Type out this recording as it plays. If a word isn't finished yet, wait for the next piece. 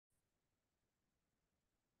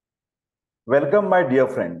Welcome, my dear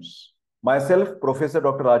friends. Myself, Professor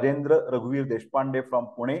Dr. Rajendra Raghuvir Deshpande from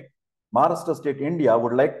Pune, Maharashtra State, India,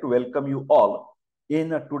 would like to welcome you all in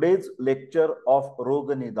today's lecture of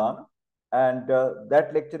Roga Nidan. And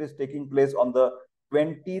that lecture is taking place on the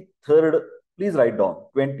 23rd, please write down,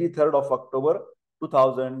 23rd of October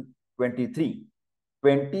 2023.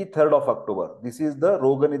 23rd of October. This is the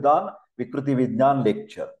Roga Nidan Vikruti Vijnan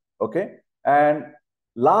lecture. Okay. And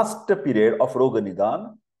last period of Roga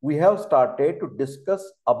Nidan, we have started to discuss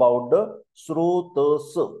about the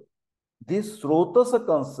Srotas. This Srotas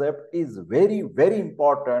concept is very, very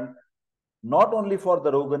important, not only for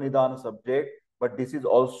the Roga Nidan subject, but this is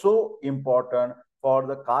also important for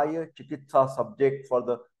the Kaya Chikitsa subject for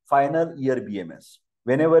the final year BMS.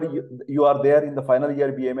 Whenever you are there in the final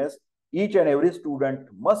year BMS, each and every student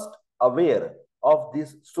must aware of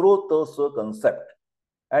this Srotas concept.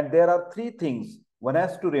 And there are three things one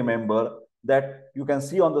has to remember that you can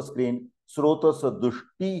see on the screen. Srotas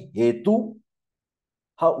Dushti Hetu.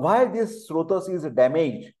 Why this Srotas is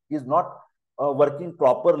damaged, is not working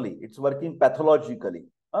properly, it's working pathologically.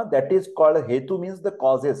 That is called Hetu, means the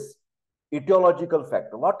causes, etiological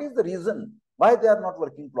factor. What is the reason why they are not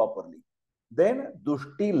working properly? Then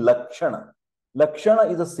Dushti Lakshana. Lakshana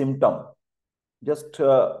is a symptom. Just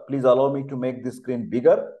please allow me to make this screen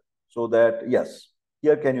bigger so that, yes,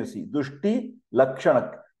 here can you see Dushti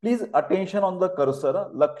Lakshana. Please attention on the cursor.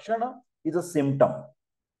 Lakshana is a symptom.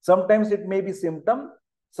 Sometimes it may be symptom,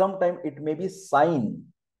 sometimes it may be sign.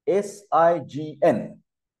 S-I-G-N.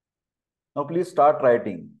 Now please start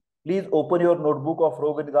writing. Please open your notebook of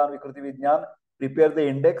Roga Nidan Vikruti Vijnan. Prepare the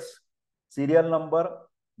index, serial number,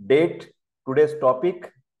 date, today's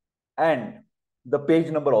topic, and the page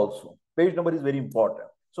number also. Page number is very important.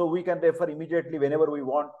 So we can refer immediately whenever we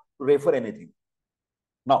want to refer anything.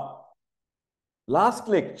 Now, last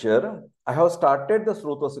lecture, I have started the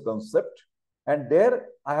Srotas concept, and there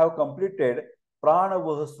I have completed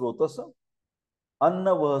Pranavahasrotas,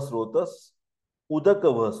 Annavahasrotas,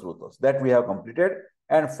 Udakavahasrotas, that we have completed.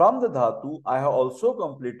 And from the Dhatu, I have also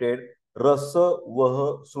completed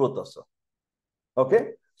Rasavahasrotas.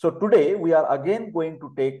 Okay. So today we are again going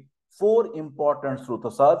to take four important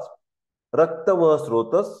Srotasas.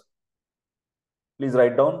 Raktavahasrotas. Please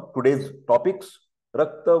write down today's topics.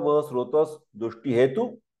 Raktavahasrotas, Dushti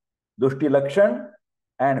Hetu, Dushti Lakshan,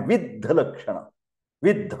 and Viddha Lakshana.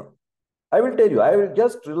 Viddha. I will tell you, I will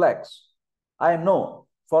just relax. I know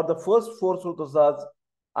for the first four Srotasas,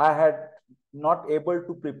 I had not able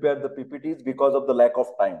to prepare the PPTs because of the lack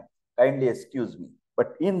of time. Kindly excuse me.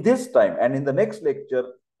 But in this time and in the next lecture,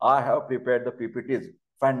 I have prepared the PPTs.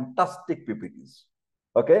 Fantastic PPTs.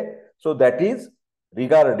 Okay. So that is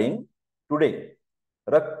regarding today.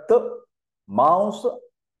 Rakta, Mans,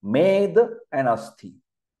 Med, and Asthi.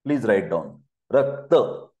 Please write down.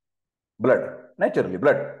 Rakta, blood, naturally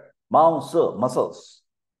blood. Mans, muscles.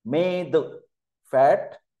 Med,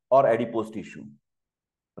 fat or adipose tissue.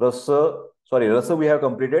 Rasa we have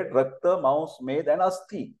completed. Rakta, Mans, Med, and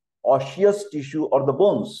Asthi, osseous tissue or the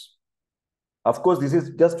bones. Of course, this is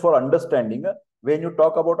just for understanding. When you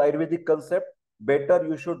talk about Ayurvedic concept, better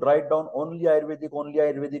you should write down only Ayurvedic, only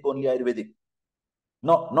Ayurvedic, only Ayurvedic.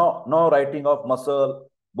 No writing of muscle,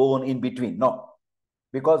 bone in between. No.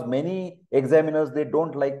 Because many examiners, they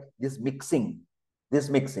don't like this mixing. They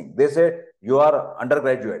say, you are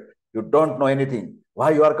undergraduate. You don't know anything. Why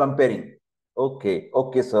you are comparing? Okay,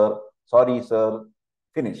 sir. Sorry, sir.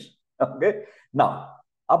 Finish. Okay. Now,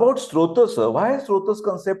 about Srotas, why Srotas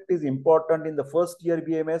concept is important in the first year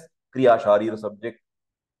BMS, Kriya Sharir subject.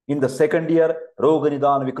 In the second year, Roga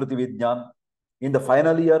Nidan Vikruti Vijnan. In the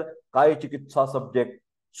final year, Kaya Chikitsa subject.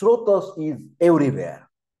 Srotas is everywhere.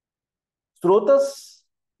 Srotas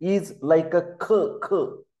is like a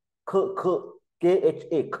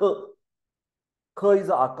K-H-A, K is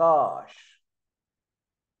Akash.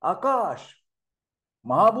 Akash.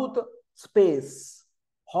 Mahabhut, space.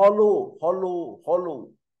 Hollow.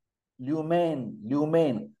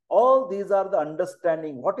 Lumen. All these are the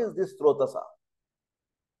understanding. What is this Srotasa?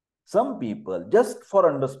 Some people, just for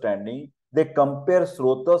understanding, they compare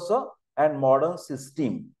Srotasa and modern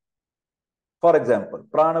system. For example,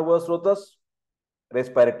 Pranavahasrotas,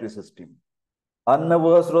 respiratory system.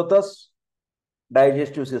 Annavahasrotas,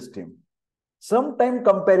 digestive system. Sometime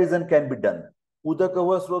comparison can be done.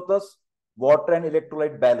 Udakavahasrotas, water and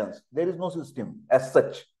electrolyte balance. There is no system as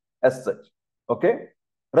such. Okay.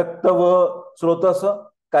 Raktavahasrotas,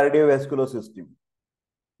 cardiovascular system.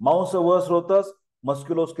 Mansavahasrotas,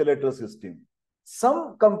 musculoskeletal system.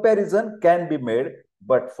 Some comparison can be made,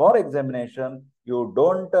 but for examination, you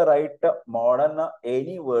don't write modern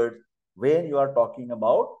any words when you are talking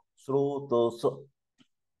about Srotas.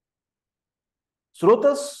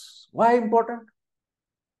 Srotas, why important?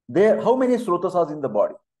 There, how many srotas are in the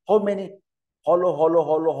body? How many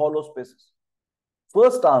hollow spaces?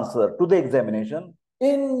 First answer to the examination,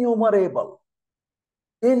 innumerable.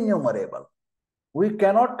 Innumerable. We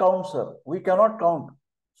cannot count, sir. We cannot count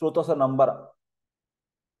srotas number.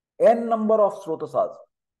 N number of srotas.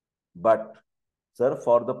 But, sir,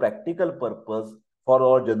 for the practical purpose, for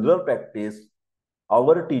our general practice,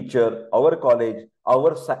 our teacher, our college,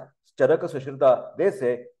 our Charaka Sushruta, they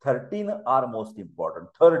say 13 are most important.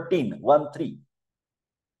 13, 1, 3.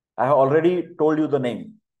 I have already told you the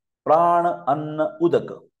name. Prana, Anna,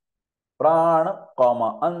 Udaka. Prana,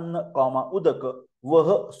 comma, Anna, comma, Udaka,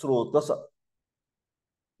 Vah, Srotas.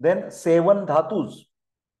 Then 7 dhatus.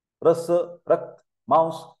 Rasa, Rakt,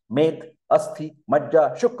 Mans, Med, Asthi,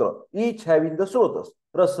 Majja, Shukra. Each having the Srotas.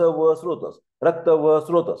 Rasavasrotas,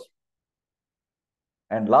 Raktavahasrotas.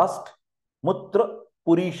 And last, Mutra,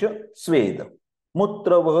 Purisha, Sveda.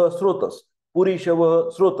 Mutravahasrotas,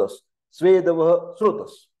 Purishavahasrotas,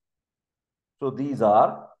 Svedavahasrotas. So these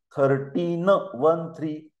are 13, 1,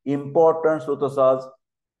 3 important srotasas.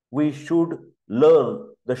 We should learn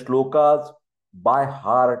the shlokas by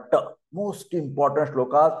heart. Most important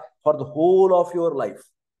shlokas for the whole of your life.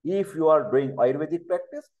 If you are doing Ayurvedic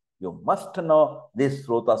practice, you must know this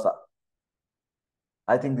srotasa.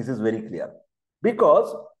 I think this is very clear.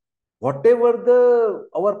 Because whatever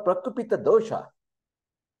our prakupita dosha,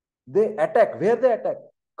 they attack. Where they attack?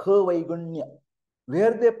 Khavaigunnya.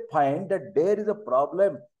 Where they find that there is a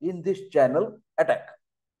problem in this channel, attack.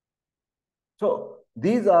 So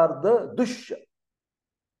these are the dusha,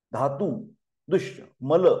 dhatu, dusha,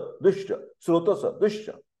 mala, dusha, srotasa,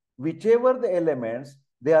 dusha. Whichever the elements,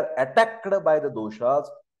 they are attacked by the doshas.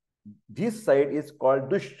 This side is called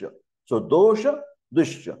dusha. So dosha,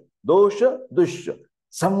 dusha, dosha, dusha.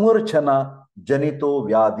 Samurchana janito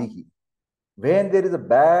vyadhi. When there is a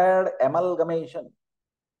bad amalgamation,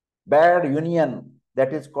 bad union,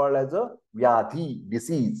 that is called as a vyadhi,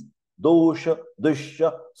 disease. Dosha,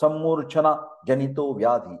 dusha, samurchana janito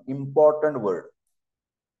vyadhi. Important word.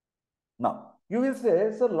 Now, you will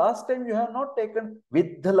say, sir, last time you have not taken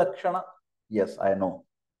Viddha Lakshana. Yes, I know.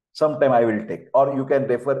 Sometime I will take. Or you can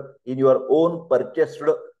refer in your own purchased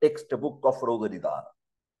textbook of Roga Nidan.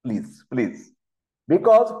 Please, please.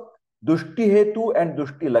 Because Dushti Hetu and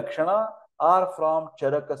Dushti Lakshana are from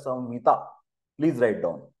Charaka Samhita. Please write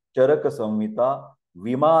down. Charaka Samhita,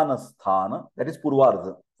 Vimana Sthana, that is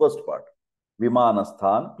Purvardha, first part. Vimana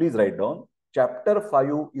Sthana, please write down. Chapter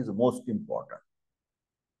 5 is most important.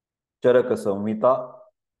 Charaka Samhita,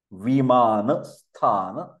 Vimana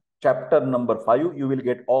Sthana, chapter number 5, you will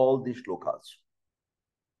get all these shlokas.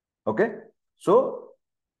 Okay? So,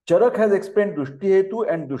 Charak has explained Dushti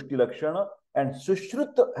Hetu and Dushti Lakshana, and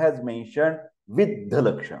Sushrut has mentioned Viddha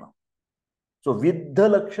Lakshana. So, Viddha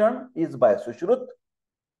Lakshana is by Sushrut.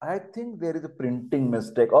 I think there is a printing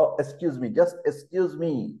mistake. Oh, excuse me, just excuse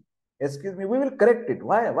me. Excuse me, we will correct it.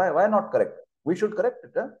 Why not correct? We should correct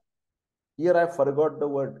it. Huh? Here I forgot the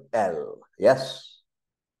word L. Yes.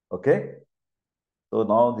 Okay. So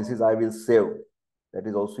now this is I will save. That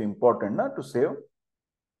is also important to save.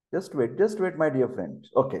 Just wait, my dear friends.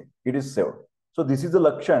 Okay, it is saved. So this is the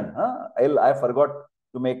Lakshan. L, I forgot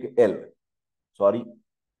to make L. Sorry.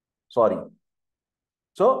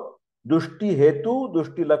 So Dushti Hetu,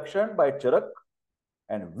 Dushti Lakshan by Charak,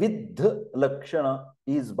 and Viddha Lakshana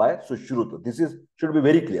is by Sushruta. This should be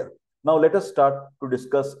very clear. Now let us start to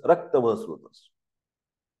discuss Raktavahasrotas.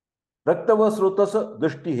 Raktavahasrotas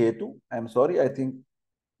Dushti Hetu. I am sorry, I think,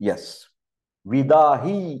 yes.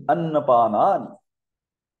 Vidahi Annapanani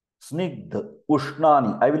Snigdha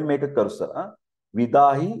Ushnani. I will make a cursor.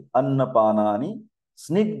 Vidahi Annapanani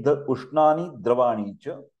Snigdha Ushnani Dravani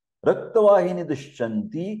cha Raktavahini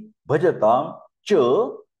Dushyanti Bhajatam cha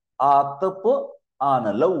Atapa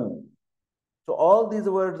Analau. So all these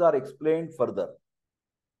words are explained further,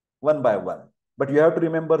 one by one. But you have to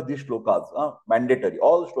remember these shlokas, mandatory,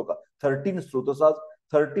 all shlokas. 13 srotasas,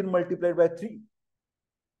 13 multiplied by 3.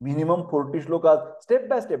 Minimum 40 shlokas, step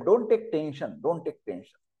by step. Don't take tension.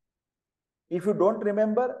 If you don't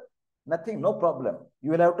remember, nothing, no problem.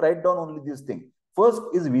 You will have to write down only this thing. First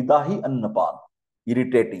is Vidahi Annapan,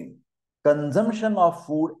 irritating. Consumption of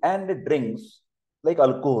food and drinks like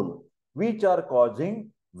alcohol, which are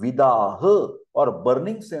causing Vidaha or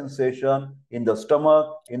burning sensation in the stomach,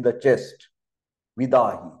 in the chest.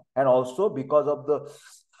 Vidahi. And also because of the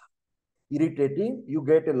irritating, you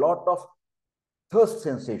get a lot of thirst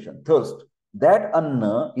sensation, thirst. That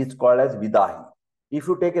Anna is called as Vidahi. If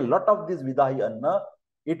you take a lot of this Vidahi Anna,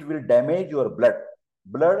 it will damage your blood.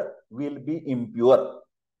 Blood will be impure.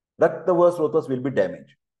 Raktavahasrotas will be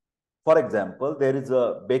damaged. For example, there is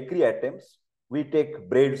a bakery items. We take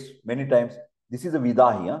breads many times. This is a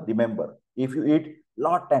Viddha here. Remember, if you eat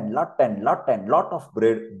lot of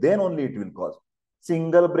bread, then only it will cause.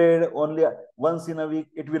 Single bread only once in a week,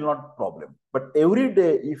 it will not problem. But every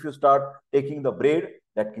day, if you start taking the bread,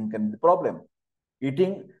 that can be the problem.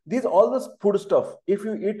 Eating these all this food stuff, if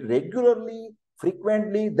you eat regularly,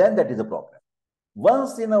 frequently, then that is a problem.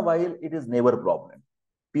 Once in a while, it is never a problem.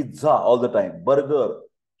 Pizza all the time, burger,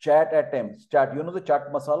 chat attempts, chat, you know the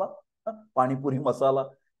chat masala, pani puri masala,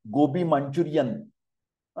 gobi Manchurian,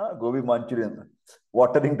 gobi Manchurian,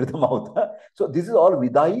 watering to the mouth. So this is all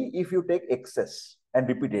vidai if you take excess and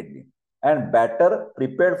repeatedly. And batter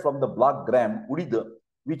prepared from the black gram, udida,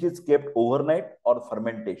 which is kept overnight or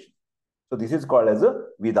fermentation. So this is called as a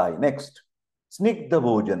vidai. Next, snigdha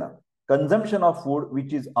bhojana, consumption of food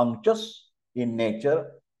which is unctuous in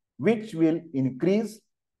nature, which will increase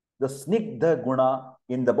the snigdha guna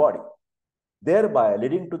in the body, thereby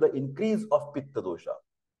leading to the increase of pitta dosha.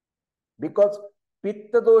 Because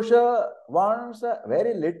pitta dosha wants a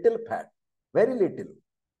very little fat, very little.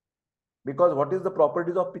 Because what is the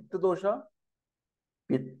properties of pitta dosha?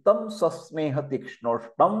 Pittam sasneha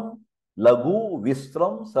tikshnoshtam lagu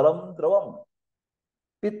visram saram dravam.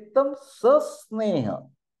 Pittam sasneha,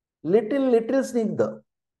 little snigdha.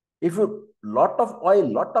 If you lot of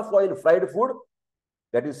oil, fried food,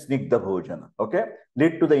 that is snigdha bhojana. Okay,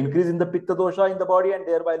 lead to the increase in the pitta dosha in the body and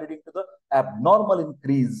thereby leading to the abnormal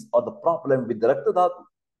increase or the problem with the rakta dhatu.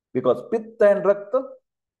 Because pitta and rakta,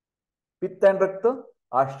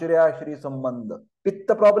 ashriya ashri sambandha.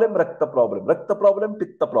 Pitta problem, rakta problem,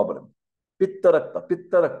 pitta problem. Pitta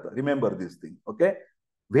rakta. Remember this thing. Okay,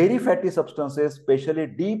 very fatty substances, especially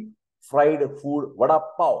deep fried food, vada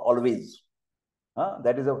pav always.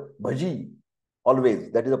 That is a bhaji,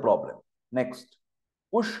 always. That is a problem. Next,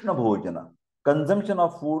 Ushna bhojana, consumption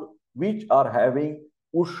of food which are having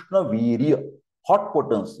Ushna virya, hot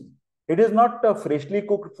potency. It is not a freshly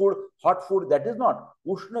cooked food, hot food. That is not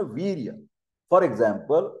Ushna virya. For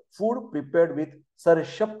example, food prepared with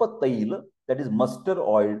sarshapa tail, that is mustard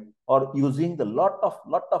oil, or using the lot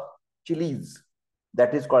of chilies.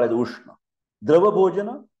 That is called as Ushna. Drava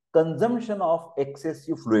bhojana, consumption of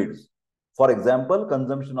excessive fluids. For example,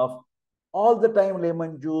 consumption of all the time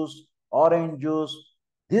lemon juice, orange juice.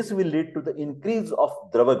 This will lead to the increase of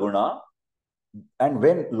drava guna. And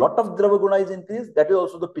when lot of drava guna is increased, that is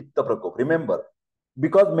also the pitta prakop. Remember,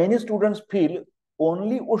 because many students feel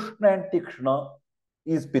only ushna and tikshna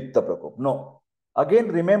is pitta prakop. No. Again,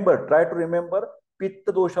 remember, try to remember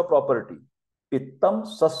pitta dosha property. Pittam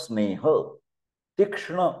sasneha.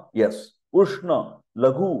 Tikshna, yes. Ushna,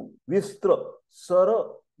 laghu, vistra, sara,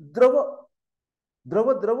 drava.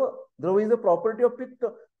 Drava is a property of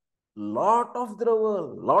pitta. Lot of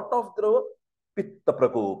drava, pitta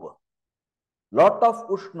prakopa. Lot of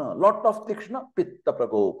ushna, lot of tikshna, pitta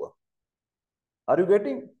prakopa. Are you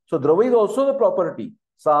getting? So drava is also the property.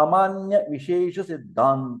 Samanya vishesha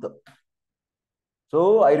siddhanta.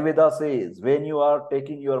 So Ayurveda says, when you are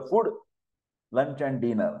taking your food, lunch and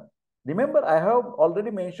dinner, remember I have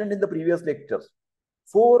already mentioned in the previous lectures,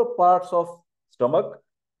 4 parts of stomach.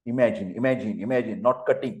 Imagine, not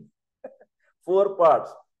cutting. 4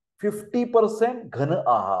 parts. 50% ghana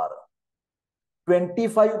ahar,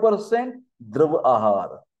 25% drava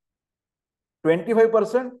ahar,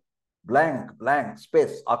 25% blank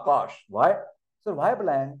space, akash. Why? Sir, why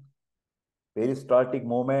blank? Peristaltic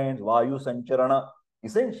movements, vayu sancharana,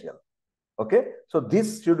 essential. Okay, so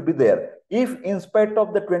this should be there. If in spite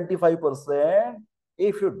of the 25%,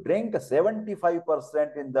 if you drink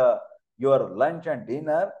 75% in your lunch and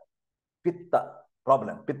dinner, pitta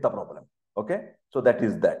problem. Okay, so that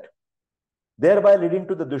is that. Thereby leading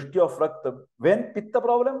to the dushti of rakta. When pitta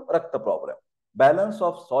problem, rakta problem. Balance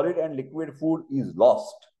of solid and liquid food is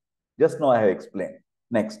lost. Just now I have explained.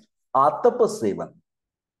 Next, atapa sevan.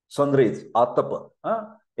 Sun rays, atapa.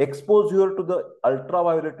 Exposure to the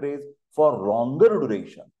ultraviolet rays for longer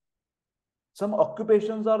duration. Some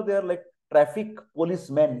occupations are there like traffic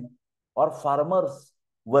policemen or farmers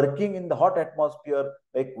working in the hot atmosphere,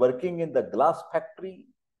 like working in the glass factory,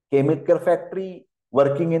 chemical factory,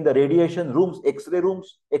 working in the radiation rooms, X-ray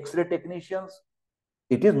rooms, X-ray technicians.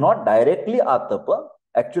 It is not directly atapa.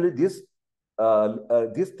 Actually, these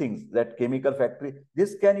things, that chemical factory,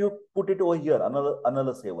 this can you put it over here,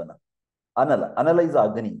 anala sevana. Anala is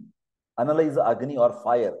agni. Anala is agni or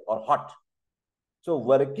fire or hot. So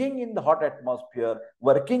working in the hot atmosphere,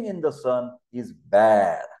 working in the sun is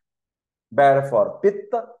bad. Bad for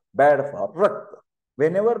pitta, bad for rakta.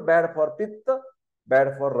 Whenever bad for pitta,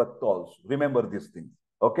 bad for rakta also. Remember these things.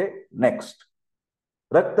 Okay, next.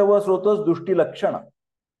 Raktavahasrotas Dushti Lakshana.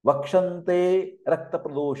 वक्षन्ते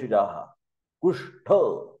रक्तप्रदोषजाः कुष्ठ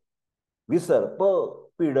विसर्प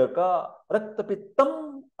पीडका रक्तपित्तम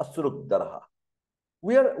अश्रुक्दरः.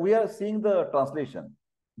 We are seeing the translation.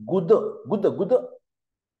 Gud, gud,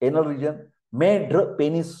 anal region. Medr,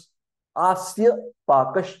 penis. Asya,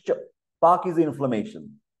 pakascha. Pak is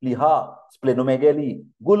inflammation. Liha, splenomegaly.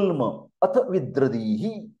 Gulma, ath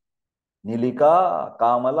vidradihi. Nilika,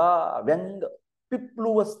 kamala, vyang.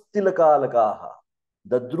 Pipluvastilkalakaha.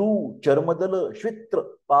 Dadru, charmadala, shvitra,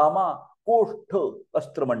 pama, koshtha,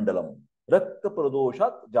 astramandalam. Rakta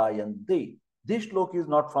pradoshat jayante. This shlok is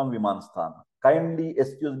not from Vimansthana. Kindly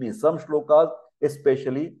excuse me, some shlokas,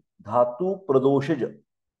 especially Dhatu Pradoshaja.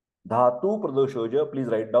 Dhatu Pradoshoja, please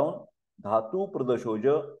write down. Dhatu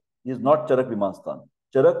Pradoshoja is not Charak Vimansthana.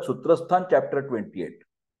 Charak Sutrasthan, chapter 28.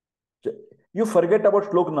 You forget about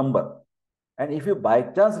shlok number. And if you by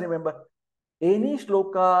chance remember any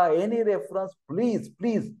shloka, any reference,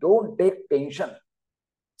 please don't take tension.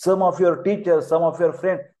 Some of your teachers, some of your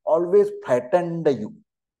friends always frightened you.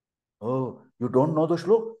 Oh, you don't know the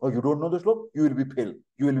shlok? Oh, you don't know the shlok? You will be fail.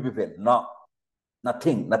 You will be fail. No,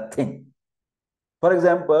 nothing. For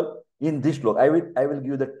example, in this shlok, I will give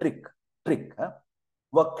you the trick. Huh?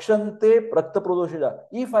 Vakshante rakta pradoshaja.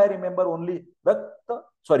 If I remember only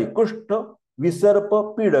kushta,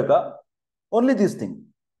 visarpa, pidaka, only this thing,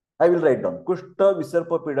 I will write down. Kushta,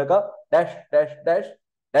 visarpa, pidaka, dash, dash, dash,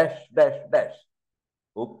 dash, dash, dash.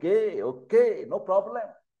 Okay, no problem.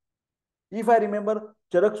 If I remember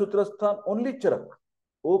Charak Sutrasthan, only Charak.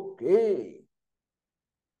 Okay.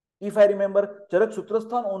 If I remember Charak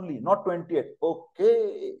Sutrasthan only, not 28.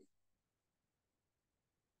 Okay.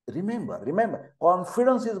 Remember.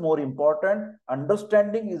 Confidence is more important.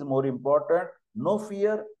 Understanding is more important. No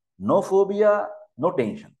fear, no phobia, no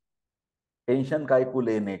tension. Tension kai ko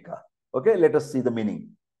lene ka. Okay, let us see the meaning.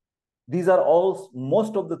 These are all,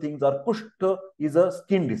 most of the things are Kushta is a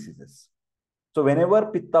skin diseases. So whenever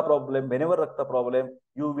Pitta problem, whenever Rakta problem,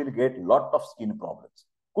 you will get lot of skin problems.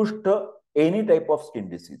 Kushta, any type of skin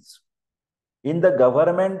disease. In the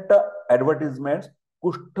government advertisements,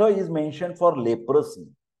 Kushta is mentioned for leprosy.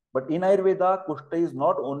 But in Ayurveda, Kushta is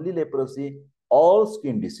not only leprosy, all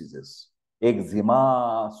skin diseases.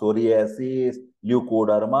 Eczema, psoriasis,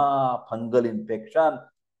 leukoderma, fungal infection,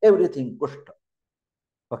 everything Kushta.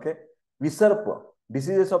 Okay. Visarpa,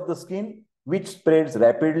 diseases of the skin, which spreads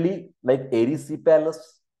rapidly like erysipelas,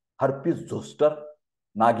 herpes zoster,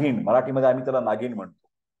 nagin. Marathi मध्ये आम्ही त्याला नागिन म्हणतो.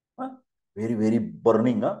 Very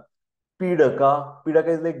burning. Pidaka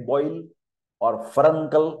is like boil or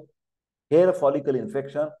furuncle, hair follicle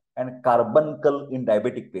infection, and carbuncle in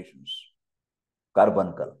diabetic patients.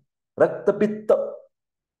 Carbuncle. Raktapitta,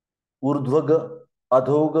 urdhvaga,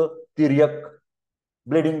 adhoga, tiryak,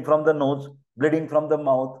 bleeding from the nose, bleeding from the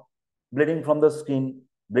mouth, bleeding from the skin,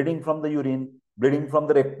 bleeding from the urine, bleeding from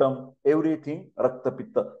the rectum, everything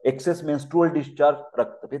Raktapitta. Excess menstrual discharge,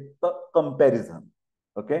 Raktapitta comparison.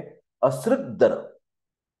 Okay. Asrukdara.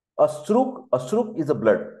 Asruk is a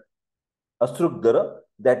blood. Asrukdara,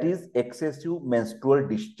 that is excessive menstrual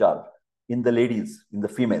discharge in the ladies, in the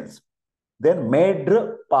females. Then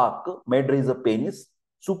Medra Pak, Medra is a penis,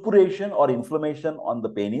 suppuration or inflammation on the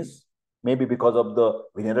penis, maybe because of the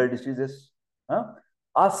venereal diseases.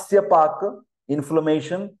 Asya Pak,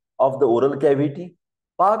 inflammation of the oral cavity.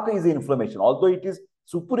 Pak is inflammation. Although it is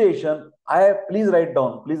suppuration, please write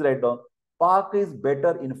down. Pak is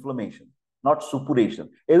better inflammation, not suppuration.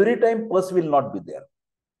 Every time pus will not be there.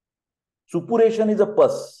 Suppuration is a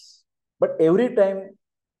pus, but every time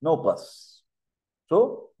no pus.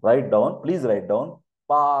 So please write down.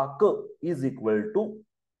 Pak is equal to,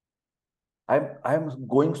 I am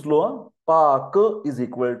going slower. Pak is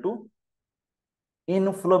equal to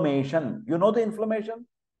inflammation. You know the inflammation?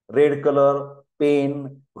 Red color,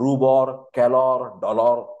 pain, rubor, calor,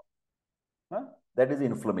 dolor. That is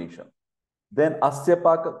inflammation. Then asya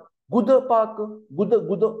pak, guda,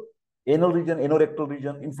 anal region, anorectal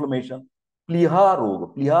region, inflammation. Pliha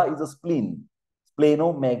roga. Pliha is a spleen.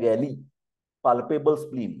 Splenomegaly, palpable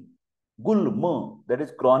spleen. Gulma, that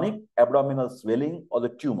is chronic abdominal swelling or the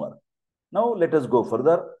tumor. Now let us go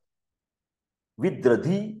further.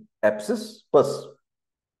 Vidradhi, abscess, pus.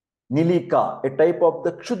 Nilika, a type of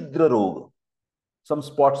the Kshudra Roga. Some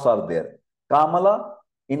spots are there. Kamala,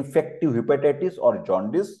 infective hepatitis or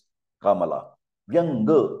jaundice. Kamala.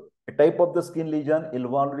 Vyanga, a type of the skin lesion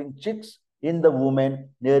involving chicks in the woman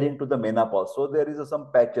nearing to the menopause. So there is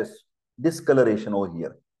some patches, discoloration over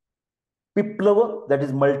here. Piplava, that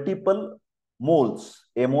is multiple moles,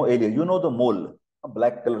 M-O-L-A. You know the mole,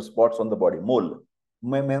 black color spots on the body, mole.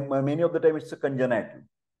 Many of the time it's a congenital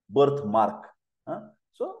birthmark.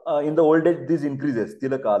 So in the old age, this increases.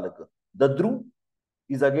 Tilakalaka. Dadru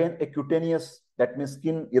is again a cutaneous, that means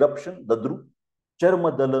skin eruption. Dadru.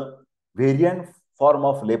 Charmadala, variant form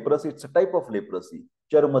of leprosy. It's a type of leprosy.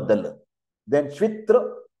 Charmadala. Then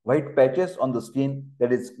Shvitra, white patches on the skin,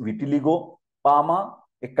 that is vitiligo. Pama,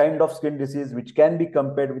 a kind of skin disease which can be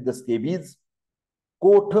compared with the scabies.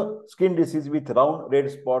 Kotha, skin disease with round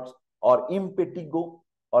red spots, or impetigo,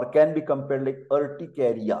 or can be compared like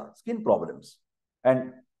urticaria, skin problems.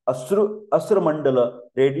 And Asramandala,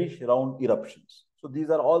 reddish round eruptions. So these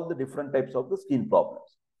are all the different types of the skin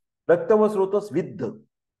problems. Raktavahasrotas Viddha,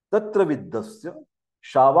 Tatra Viddhasya,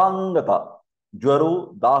 Shavangata,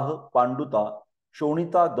 Jwaro, Dah, Panduta,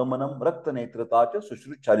 Shonita, Gamanam, Raktanetrata,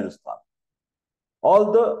 Sushrucharirasthan.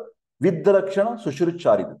 All the Viddha Lakshana,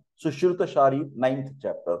 Sushrucharir. Sushruta Sharir, 9th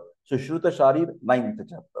chapter. Sushruta Sharir, 9th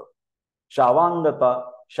chapter. Shavangata,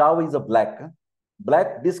 Shav is a black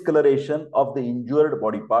discoloration of the injured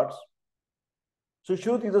body parts.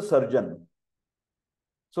 Sushrut is a surgeon.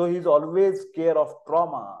 So he is always care of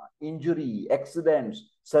trauma, injury, accidents,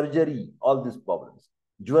 surgery, all these problems.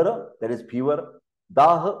 Jwara, that is fever.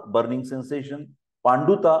 Dah, burning sensation.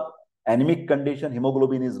 Panduta, anemic condition,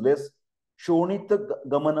 hemoglobin is less. Shonita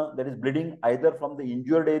Gamana, that is bleeding either from the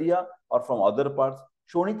injured area or from other parts.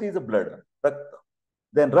 Shonita is a blood, Rakta.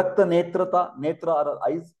 Then Rakta Netrata, Netra are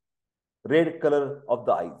eyes, red color of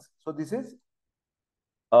the eyes. So this is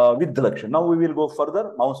with the Lakshan. Now we will go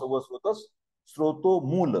further. Mansavahasrotas, Sroto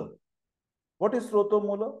Mula. What is Sroto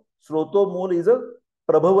Mula? Sroto Mula is a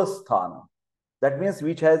Prabhava Sthana. That means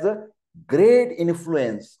which has a great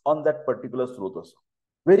influence on that particular Srotas.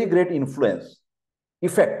 Very great influence.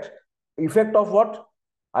 Effect. Effect of what?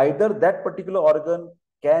 Either that particular organ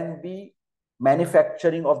can be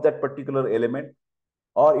manufacturing of that particular element,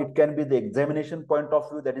 or it can be the examination point of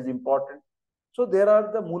view that is important. So there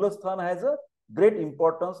are the Mula Sthana has a great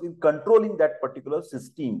importance in controlling that particular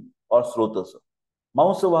system or Srotas.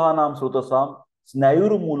 Mansavahanam Srotasam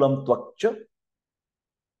Snayuru Mulam Tvakcha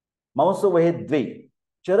Mansavahe Dve.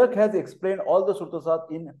 Charak has explained all the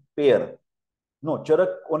Srotasat in pair. No,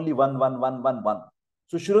 Charak only one.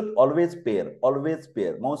 Sushrut always pair, always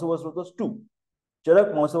pair. Mansavahasrotas 2.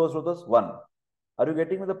 Charak Mansavahasrotas 1. Are you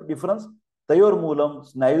getting the difference? Tayor Mulam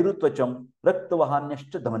Snayuru Tvacham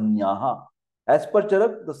Raktavahanyascha Dhamanyaha. As per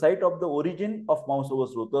Charak, the site of the origin of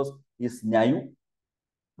Mansavahasrotas is Snayu,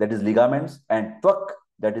 that is ligaments, and Tvak,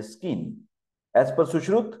 that is skin. As per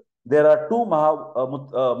Sushrut, there are two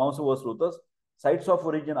Mansavahasrotas. Sites of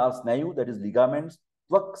origin are Snayu, that is ligaments,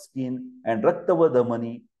 Tvak, skin, and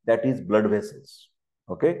Raktavadhamani, that is blood vessels.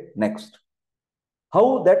 Okay, next.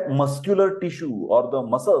 How that muscular tissue or the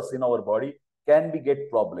muscles in our body can be get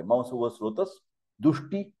problem. Mansavahasrotas,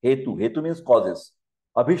 Dushti, Hetu. Hetu means causes.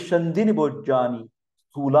 Abhishandini Bojjani,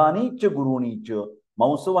 Thulani cha Guruni cha,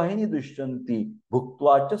 Mansavahini Dushyanti,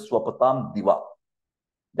 Bhuktva cha Swapatam Diva.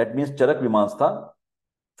 That means Charak Vimanstha,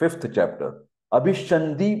 5th chapter.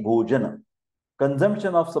 Abhishandi Bhojana,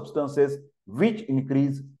 consumption of substances which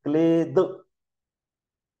increase kleda.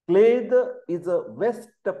 Kleda is a waste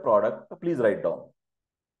product. Please write down.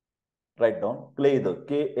 Write down. Kleda,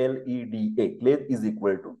 K-L-E-D-A. Kled is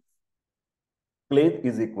equal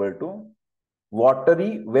to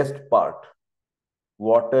watery waste part.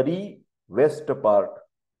 Watery waste part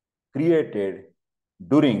created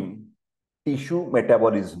during tissue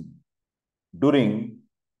metabolism. During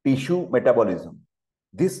tissue metabolism.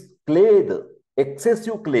 This kled,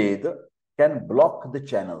 excessive kled, can block the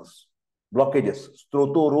channels. Blockages,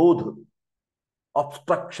 strotorodh,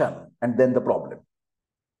 obstruction, and then the problem.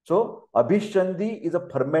 So, Abhishandi is a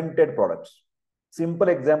fermented product. Simple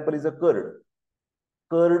example is a curd.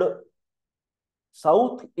 Curd,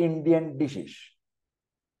 South Indian dishes.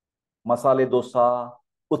 Masale dosa,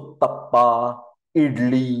 uttappa,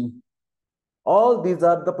 idli. All these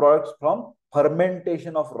are the products from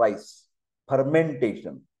fermentation of rice.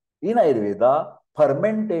 Fermentation. In Ayurveda,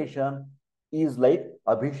 fermentation is like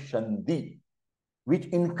Abhishandi, which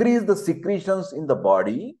increase the secretions in the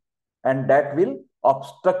body and that will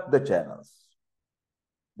obstruct the channels.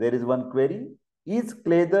 There is one query. Is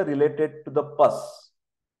kleda related to the pus?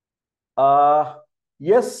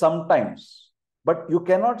 Yes, sometimes. But you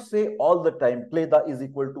cannot say all the time kleda is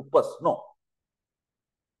equal to pus. No.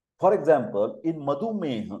 For example, in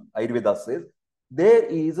Madhumeha, Ayurveda says, there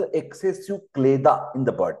is excessive kleda in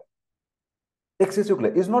the body. Excessive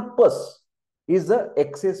kleda is not pus. Is the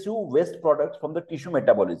excessive waste products from the tissue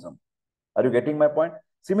metabolism. Are you getting my point?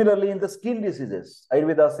 Similarly, in the skin diseases,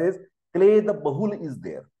 Ayurveda says, kleda bahul is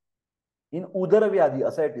there. In Udara Vyadhi,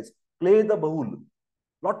 ascites, kleda bahul,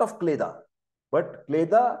 lot of kleda. But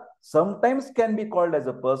kleda sometimes can be called as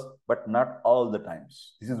a pus, but not all the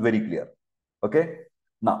times. This is very clear. Okay.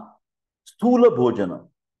 Now, sthula bhojana,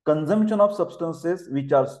 consumption of substances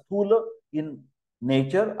which are sthula in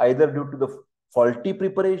nature, either due to the faulty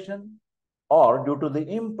preparation or due to the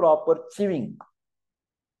improper chewing.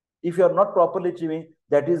 If you are not properly chewing,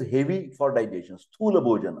 that is heavy for digestion. Sthula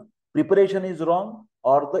bhojana. Preparation is wrong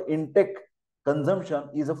or the intake consumption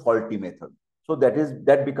is a faulty method. So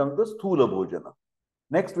that becomes the sthula bhojana.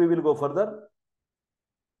 Next, we will go further.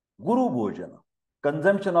 Guru bhojana.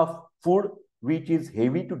 Consumption of food which is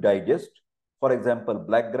heavy to digest. For example,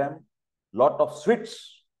 black gram, lot of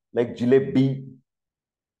sweets like jalebi,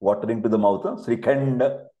 watering to the mouth,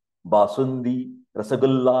 srikhand, basundi,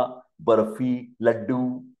 rasagulla, barfi,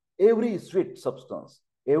 laddu, every sweet substance,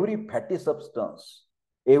 every fatty substance,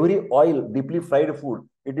 every oil, deeply fried food,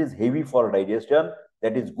 it is heavy for digestion.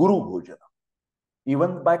 That is Guru Bhojana.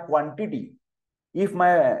 Even by quantity, if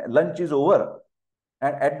my lunch is over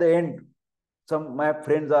and at the end, my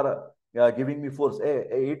friends are giving me force,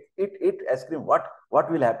 hey, eat ice cream.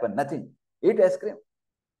 What will happen? Nothing. Eat ice cream.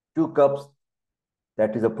 2 cups.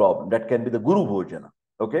 That is a problem. That can be the Guru Bhojana.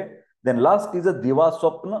 Okay. Then last is a Diva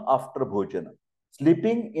Swapna after Bhojana.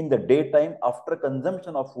 Sleeping in the daytime after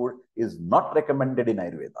consumption of food is not recommended in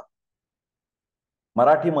Ayurveda.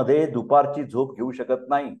 मराठीमध्ये दुपारची झोप घेऊ शकत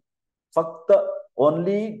नाही. फक्त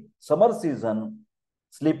only summer season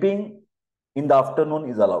sleeping in the afternoon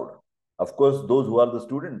is allowed. Of course, those who are the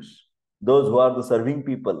students, those who are the serving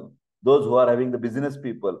people, those who are having the business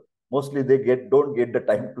people, mostly they don't get the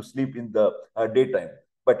time to sleep in the daytime.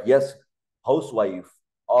 But yes, housewife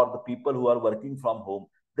or the people who are working from home,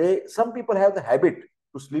 some people have the habit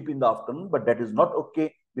to sleep in the afternoon, but that is not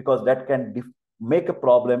okay because that can make a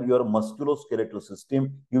problem your musculoskeletal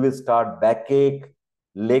system. You will start backache,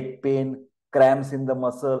 leg pain, cramps in the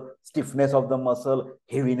muscle, stiffness of the muscle,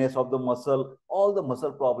 heaviness of the muscle, all the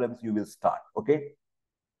muscle problems you will start. Okay.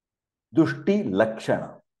 Dushti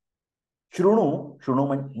Lakshana.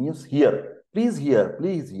 Shrunu means hear. Please hear,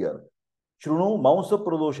 please hear. Shrunu Mausa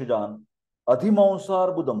Pradoshajan,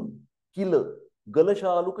 Adhimausar Budam, Kil,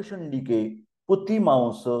 Galashaluk Shandike, Puti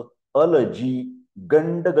Mausa, Allergy,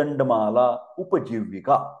 Gandamala,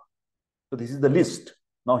 Upajivika. So this is the list.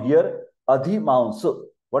 Now here, Adhimaunsa.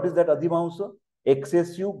 What is that Adhimaunsa?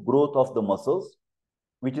 Excessive growth of the muscles,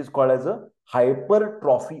 which is called as a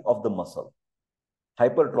hypertrophy of the muscle.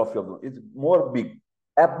 Hypertrophy of the muscle is more big,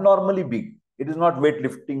 abnormally big. It is not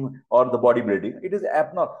weightlifting or the bodybuilding. It is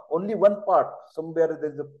abnormal. Only one part, somewhere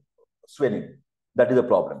there is a swelling. That is a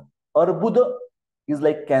problem. Arbuda is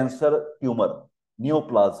like cancer tumor,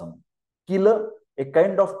 neoplasm. Killer, a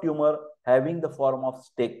kind of tumor having the form of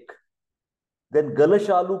stake. Then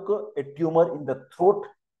Galashaluka, a tumor in the throat.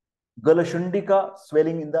 Galashundika,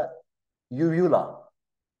 swelling in the uvula.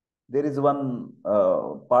 There is one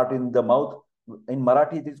part in the mouth. In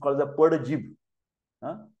Marathi, it is called the Padjib.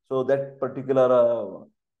 So that particular,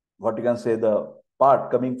 what you can say, the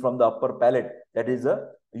part coming from the upper palate, that is a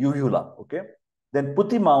uvula. Okay. Then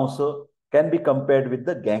Puti Mausa can be compared with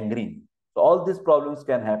the gangrene. So all these problems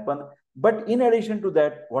can happen. But in addition to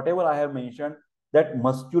that, whatever I have mentioned, that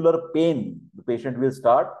muscular pain, the patient will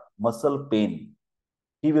start muscle pain.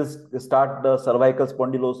 He will start the cervical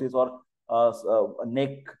spondylosis or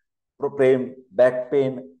neck pain, back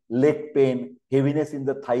pain, leg pain, heaviness in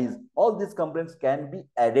the thighs. All these complaints can be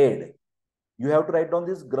added. You have to write down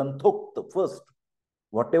this Granthokta first.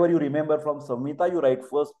 Whatever you remember from Samhita, you write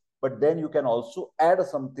first, but then you can also add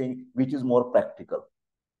something which is more practical.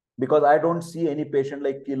 Because I don't see any patient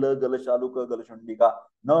like Killer, Galashaluka, Galashandika.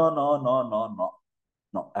 No,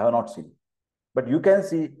 I have not seen. But you can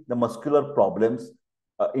see the muscular problems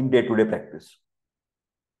in day-to-day practice.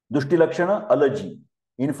 Dushti Lakshana, allergy.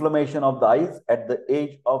 Inflammation of the eyes at the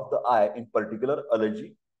edge of the eye, in particular,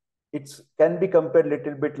 allergy. It can be compared a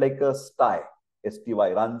little bit like a sty,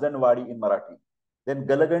 STY, Ranjanwadi in Marathi. Then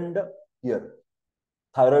Galaganda here,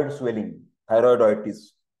 thyroid swelling,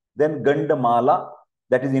 thyroiditis. Then Gandamala,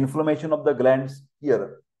 that is inflammation of the glands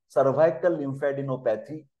here. Cervical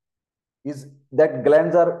lymphadenopathy is that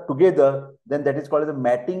glands are together, then that is called as a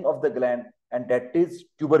matting of the gland, and that is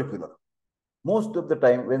tubercular. Most of the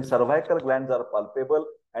time when cervical glands are palpable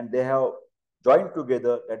and they have joined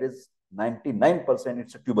together, that is 99%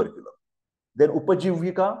 it's a tubercular. Then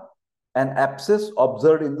Upajivika, an abscess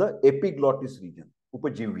observed in the epiglottis region.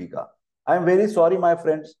 Upajivika. I am very sorry, my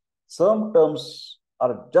friends. Some terms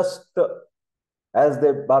are just as they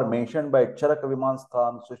are mentioned by Charaka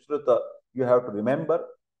Vimanstan, Sushrita. You have to remember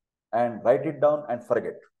and write it down and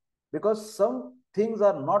forget. Because some things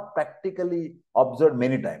are not practically observed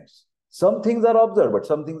many times. Some things are observed, but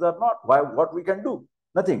some things are not. Why? What we can do?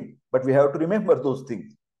 Nothing. But we have to remember those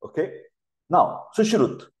things. Okay. Now,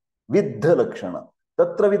 Sushrut, Viddha Lakshana.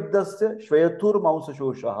 Tatra Viddhasya Shvayatur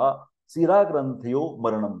Mausashoshaha Sira Granthiyo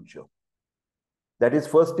Maranamcha. That is,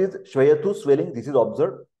 first is Shvayatu, swelling. This is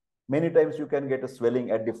observed. Many times you can get a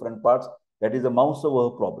swelling at different parts. That is a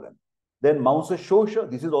Mausavaha problem. Then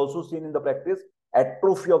Mausashosha, this is also seen in the practice,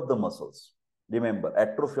 atrophy of the muscles. Remember,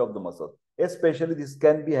 atrophy of the muscles. Especially this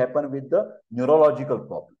can be happen with the neurological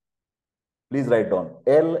problem. Please write down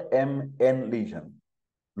LMN lesion,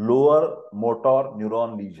 lower motor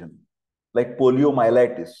neuron lesion, like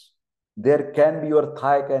poliomyelitis. There can be, your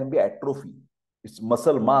thigh can be atrophy. Its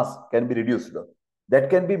muscle mass can be reduced. That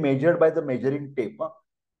can be measured by the measuring tape.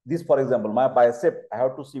 This, for example, my bicep, I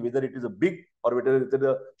have to see whether it is a big or whether it is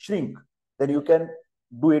a shrink. Then you can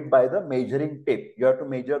do it by the measuring tape. You have to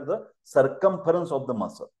measure the circumference of the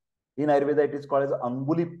muscle. In Ayurveda, it is called as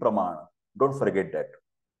Anguli Pramana. Don't forget that.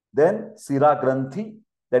 Then Sira Granthi,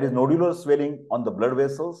 that is nodular swelling on the blood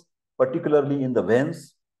vessels, particularly in the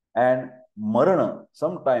veins. And Marana,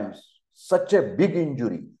 sometimes such a big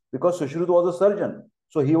injury, because Sushrut was a surgeon.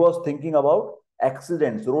 So he was thinking about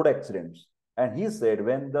accidents, road accidents. And he said,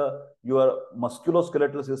 when your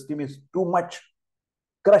musculoskeletal system is too much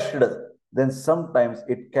crushed, then sometimes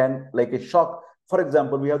it can, like a shock. For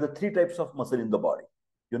example, we have the 3 types of muscle in the body.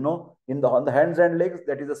 You know, on the hands and legs,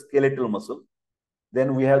 that is a skeletal muscle.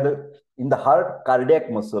 Then we have in the heart, cardiac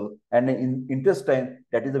muscle, and in intestine,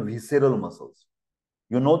 that is the visceral muscles.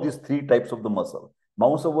 You know these 3 types of the muscle.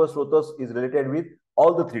 Mansavahasrotas is related with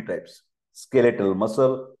all the 3 types: skeletal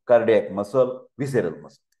muscle, cardiac muscle, visceral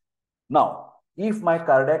muscle. Now, if my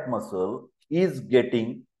cardiac muscle is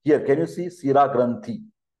getting, here, can you see Sira Granthi?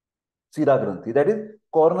 Sira Granthi, that is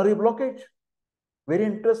coronary blockage. Very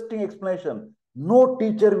interesting explanation. No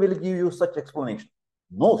teacher will give you such explanation.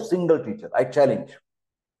 No single teacher, I challenge.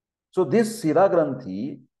 So this Sira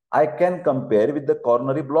Granthi, I can compare with the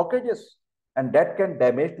coronary blockages, and that can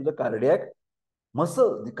damage to the cardiac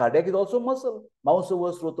muscle. The cardiac is also muscle,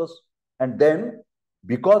 Mansavahasrotas. And then,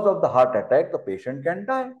 because of the heart attack, the patient can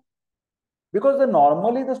die. Because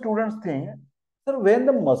normally the students think, sir, when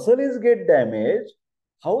the muscle is get damaged,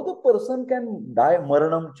 how the person can die?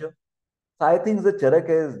 Maranam cha. So I think the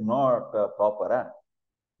charaka is not proper. Huh?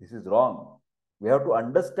 This is wrong. We have to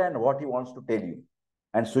understand what he wants to tell you.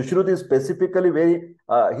 And Sushrut is specifically very,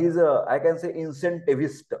 he's a, I can say,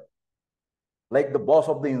 incentivist, like the boss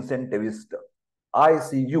of the incentivist.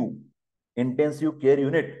 ICU, intensive care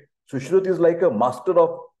unit. Sushrut is like a master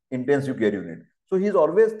of intensive care unit. So he's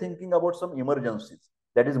always thinking about some emergencies.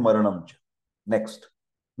 That is Maranamcha. Next.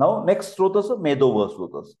 Now, next Srotas,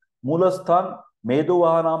 Medovahasrotas. Mula Sthana,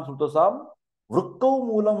 Medovahanam Srotasam, Vrukto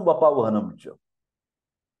Mulam Vapavahanamcha.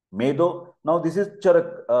 Medo. Now, this is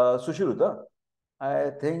Charak, Sushruta.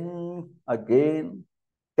 I think again,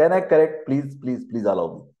 can I correct? Please allow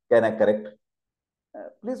me. Can I correct?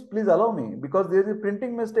 Please allow me, because there is a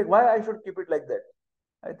printing mistake. Why I should keep it like that?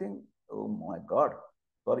 I think, oh my God.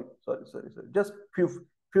 Sorry. Just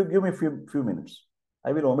give me few minutes.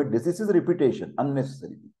 I will omit this. This is repetition,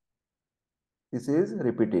 unnecessary. This is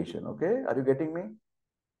repetition. Okay. Are you getting me?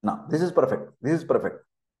 Now, this is perfect. This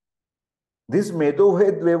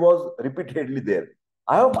Medovahedve was repeatedly there.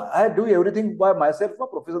 I do everything by myself,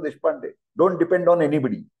 Professor Deshpande. Don't depend on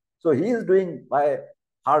anybody. So he is doing my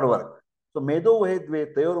hard work. So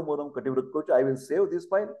Medovahedve Tayor Muram Kativrutkoch, I will save this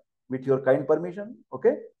file with your kind permission.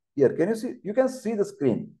 Okay. Here, can you see? You can see the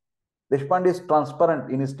screen. Deshpande is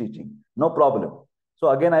transparent in his teaching. No problem. So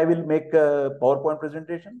again, I will make a PowerPoint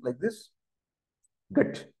presentation like this.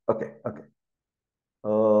 Good. Okay.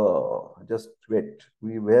 Just wait.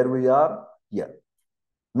 Where we are? Here.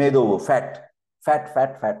 Medovo, fat.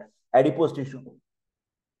 Adipose tissue.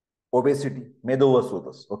 Obesity.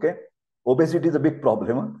 Medovahasrotas. Okay. Obesity is a big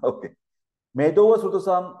problem. Okay.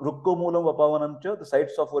 Medovahasrotasam Rukko Mulam Vapavanamcha, the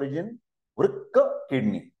sites of origin, Vrikka,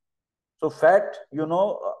 kidney. So fat,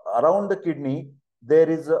 around the kidney, there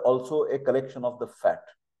is also a collection of the fat,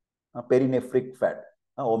 perinephric fat,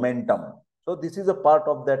 omentum. So this is a part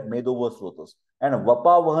of that Medovahasrotas. And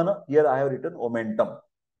Vapavahana, here I have written omentum.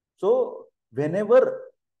 So whenever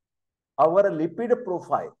our lipid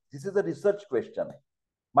profile, this is a research question.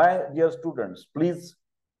 My dear students, please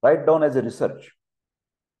write down as a research.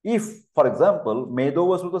 If, for example,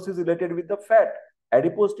 Medovahasrotas is related with the fat,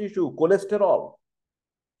 adipose tissue, cholesterol.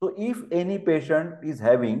 So if any patient is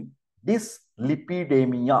having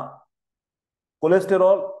dyslipidemia,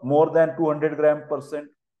 cholesterol more than 200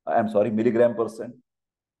 milligram percent,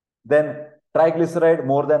 then triglyceride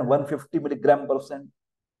more than 150 milligram percent,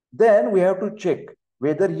 then we have to check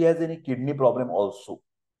whether he has any kidney problem also.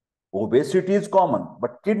 Obesity is common,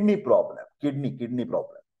 but kidney problem, kidney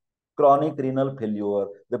problem, chronic renal failure,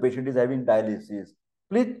 the patient is having dialysis.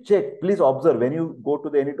 Please check, please observe when you go to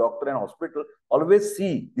any doctor and hospital, always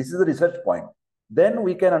see, this is a research point. Then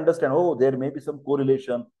we can understand, oh, there may be some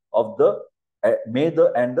correlation of the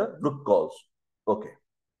maida and the root cause. Okay.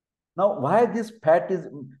 Now, why this fat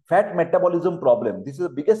metabolism problem? This is the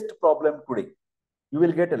biggest problem today. You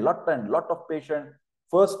will get a lot of patients.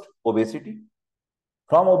 First, obesity.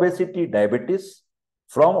 From obesity, diabetes.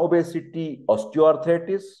 From obesity,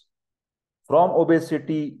 osteoarthritis. From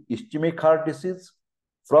obesity, ischemic heart disease.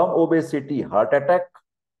 From obesity, heart attack.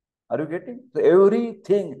 Are you getting? So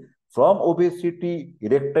everything from obesity,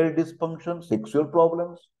 erectile dysfunction, sexual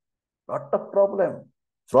problems, lot of problem.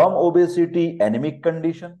 From obesity, anemic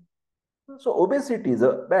condition. So obesity is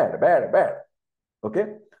a bad. Okay.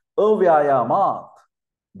 Avyayamat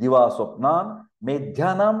divaswapnan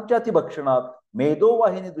medhyanam chati bhakshanat medo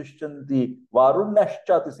vahini dushyanti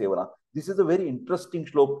varunyashchati sevana. This is a very interesting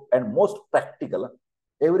slok and most practical.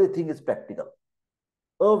 Everything is practical.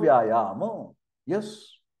 Avyayama. Yes.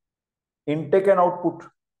 Intake and output.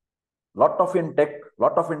 Lot of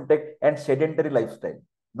intake and sedentary lifestyle.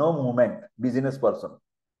 No movement, business person.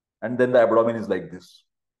 And then the abdomen is like this.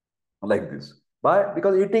 Why?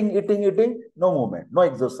 Because eating, no movement, no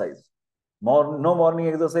exercise. No morning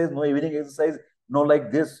exercise, no evening exercise, no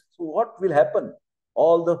like this. So what will happen?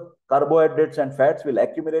 All the carbohydrates and fats will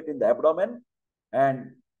accumulate in the abdomen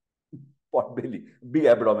and pot belly, big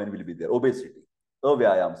abdomen will be there. Obesity,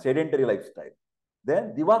 avyayam, sedentary lifestyle.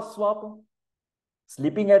 Then divaswapa,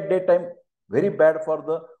 sleeping at daytime, very bad for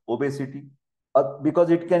the obesity because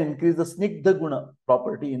it can increase the snigdha guna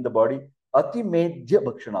property in the body. Ati medhya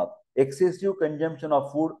bhakshanat, excessive consumption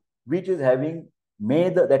of food which is having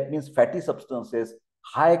maida, that means fatty substances,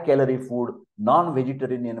 high calorie food,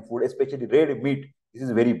 non-vegetarian food, especially red meat. This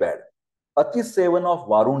is very bad. Ati sevan of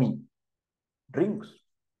varuni, drinks,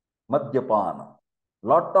 madhyapana.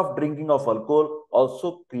 Lot of drinking of alcohol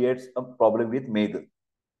also creates a problem with maida.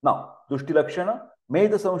 Now, Dushti Lakshana,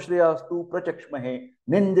 Meda Samshrayastu Prachakshmahe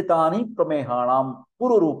Ninditani Pramehanam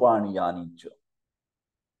Pururupani Yanicha.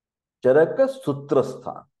 Charaka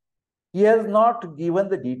Sutrasthan. He has not given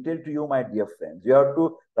the detail to you, my dear friends. You have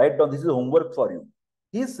to write down. This is homework for you.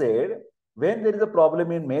 He said, when there is a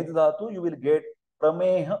problem in Meda Dhatu, you will get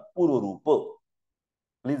Prameha Pururupa.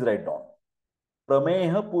 Please write down.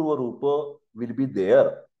 Prameha Pururupa will be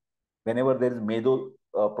there whenever there is Medo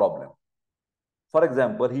problem. For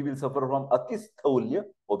example, he will suffer from Atisthulya,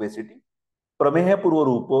 obesity, Prameha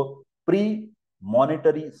Purvarupa,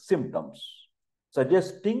 pre-monitory symptoms,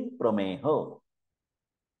 suggesting Prameha,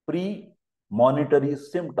 pre-monitory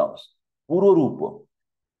symptoms, Purvarupa.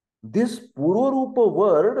 This Purvarupa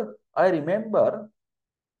word, I remember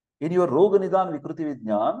in your Roga Nidan Vikruti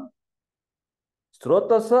Vijnan,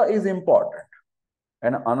 Srotas is important.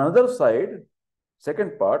 And another side,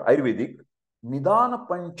 second part, Ayurvedic, Nidana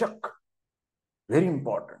Panchak. Very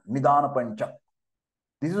important. Nidana Panchak.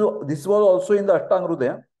 This was also in the Ashtanga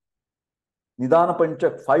Hridaya. Nidana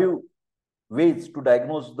Panchak, 5 ways to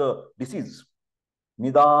diagnose the disease.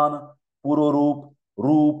 Nidan, Pururup,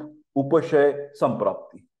 Roop, Upashay,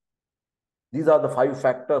 Samprapti. These are the 5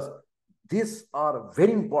 factors. These are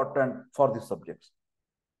very important for these subjects.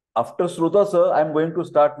 After Srotas, I am going to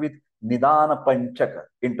start with Nidana Panchak.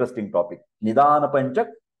 Interesting topic. Nidana Panchak.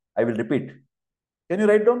 I will repeat. Can you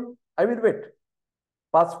write down? I will wait.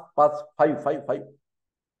 Pass 5.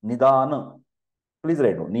 Nidana. Please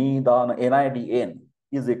write down. Nidana, N-I-D-N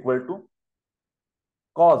is equal to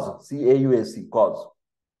cause, C-A-U-S-E, cause.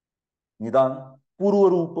 Nidan,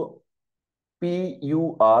 Purvarupa,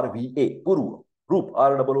 P-U-R-V-A, Purva, Roop,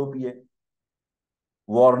 R-O-O-P-A.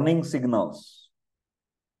 Warning signals,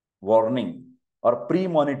 warning or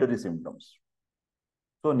premonitory symptoms.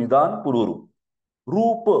 So, Nidan, Purvarupa.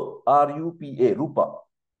 Rupa, R-U-P-A, Rupa.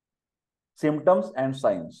 Symptoms and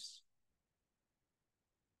signs.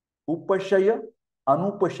 Upashaya,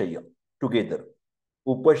 Anupashaya, together.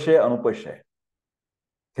 Upashaya, Anupashaya.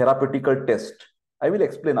 Therapeutical test. I will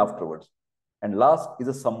explain afterwards. And last is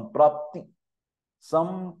a Samprapti.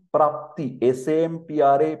 Samprapti,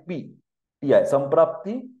 S-A-M-P-R-A-P-T-I.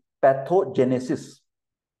 Samprapti, pathogenesis.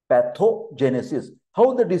 Pathogenesis.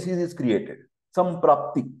 How the disease is created.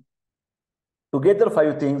 Samprapti. Together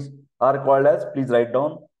 5 things are called as, please write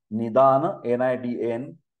down, Nidana,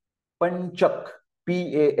 N-I-D-N, Panchak,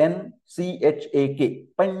 P-A-N-C-H-A-K,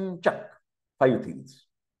 Panchak, 5 things.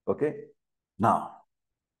 Okay. Now,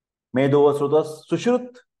 Medovahasrotas,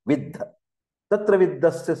 Sushrut, Viddha. Tatra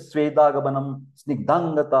Viddhasya Svedagamanam,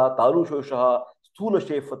 Snigdangata, Tarushoshaha, Sthula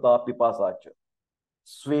Shefata, Pipasacha.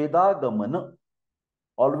 Svedagamana.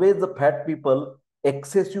 Always the fat people,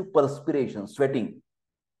 excessive perspiration, sweating,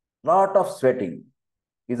 lot of sweating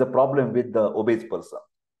is a problem with the obese person.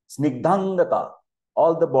 Snigdhangata,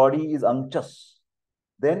 all the body is anxious.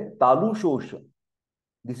 Then talu shosha,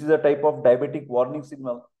 this is a type of diabetic warning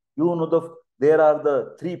signal. You know there are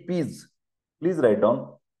the three P's. Please write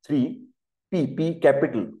down three P, P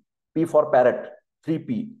capital, P for parrot,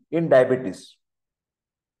 3P in diabetes.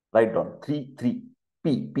 Write down three P,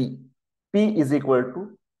 P. P is equal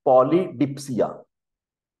to polydipsia.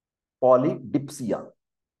 Polydipsia,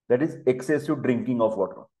 that is excessive drinking of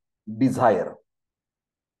water. Desire.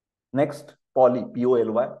 Next,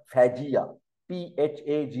 P-O-L-Y, phagia,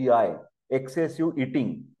 P-H-A-G-I, excessive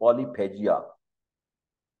eating, polyphagia.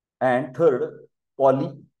 And third,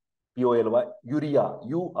 P-O-L-Y, urea,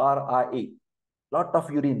 U-R-I-A, lot of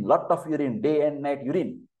urine, day and night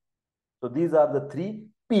urine. So these are the three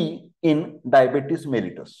P in diabetes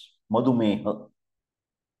mellitus, Madhumeha.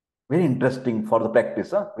 Very interesting for the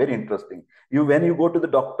practice, huh? Very interesting. When you go to the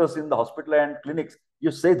doctors in the hospital and clinics,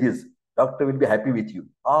 you say this, doctor will be happy with you.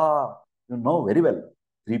 You know very well,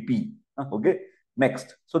 3P. Okay,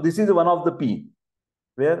 next. So this is one of the P,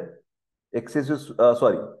 where excessive,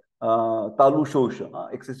 talu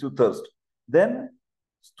shosha, excessive thirst. Then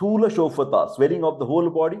sthula shofata, swelling of the whole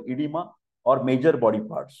body, edema or major body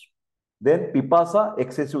parts. Then pipasa,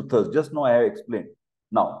 excessive thirst. Just now I have explained.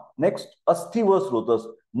 Now, next, Asthivahasrotas,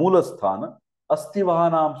 Mula Sthana,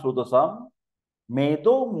 Asthivahasrotasam,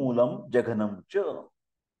 Medo Mulam Jaganam Cha.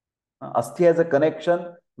 Asthi has a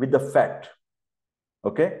connection with the fat.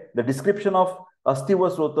 Okay, the description of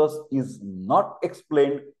Asthivahasrotas is not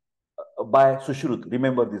explained by Sushrut.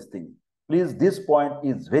 Remember this thing. Please, this point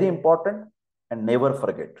is very important and never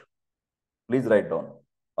forget. Please write down.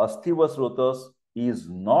 Asthivahasrotas is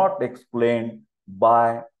not explained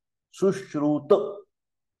by Sushruta.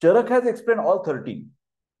 Charak has explained all 13,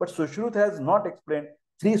 but Sushrut has not explained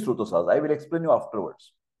 3 Srotasas. I will explain you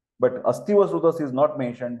afterwards. But Asthivahasrotas is not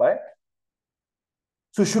mentioned by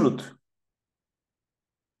Sushrut.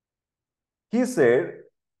 He said,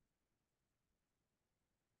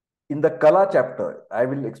 in the Kala chapter, I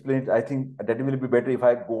will explain it. I think that will be better if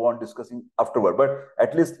I go on discussing afterward. But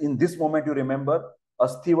at least in this moment, you remember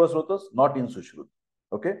Asthivahasrotas, not in Sushrut.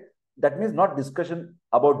 Okay? That means not discussion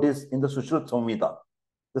about this in the Sushrut Samhita.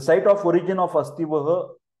 The site of origin of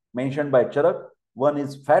Asthivaha mentioned by Charak, one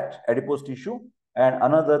is fat, adipose tissue, and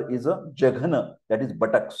another is a jaghana, that is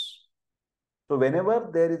buttocks. So whenever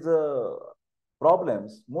there is a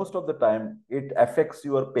problems, most of the time it affects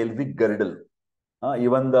your pelvic girdle.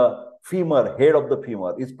 Even the femur, head of the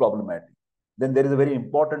femur is problematic. Then there is a very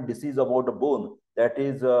important disease about the bone, that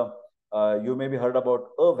is, you may be heard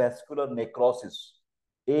about avascular necrosis,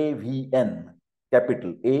 AVN,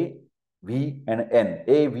 capital A, V and N,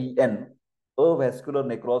 AVN, avascular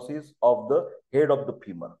necrosis of the head of the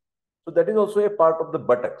femur. So that is also a part of the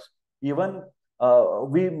buttocks. Even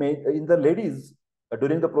we may, in the ladies,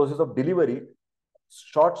 during the process of delivery,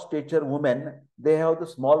 short stature women, they have the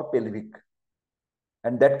small pelvic.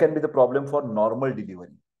 And that can be the problem for normal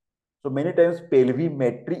delivery. So many times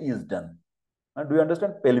pelvimetry is done. And do you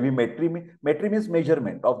understand? Metry means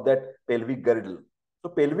measurement of that pelvic girdle. So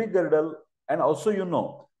pelvic girdle, and also you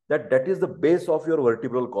know that is the base of your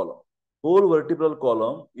vertebral column. Whole vertebral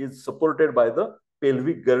column is supported by the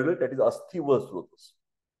pelvic girdle, that is Asthivahasrotas.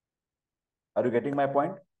 Are you getting my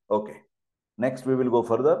point? Okay. Next we will go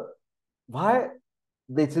further. Why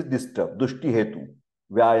this is disturbed? Dushti Hetu,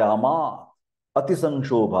 Vyayama,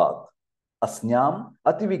 Atisanshobhat, Asnyam,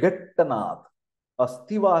 Ativigattanat,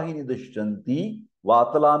 Asthivahini Dushyanti,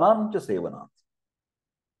 Vatalanam cha Sevanat.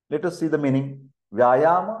 Let us see the meaning.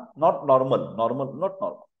 Vyayama, not normal, not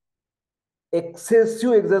normal.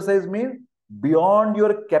 Excessive exercise means beyond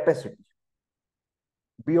your capacity.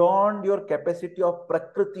 Beyond your capacity of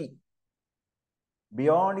prakriti.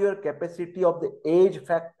 Beyond your capacity of the age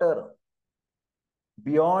factor.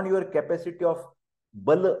 Beyond your capacity of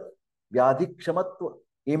bala, vyadhikshamatva,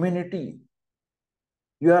 immunity.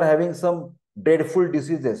 You are having some dreadful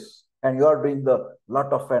diseases and you are doing the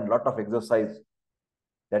lot of exercise.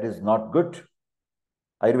 That is not good.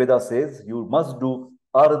 Ayurveda says you must do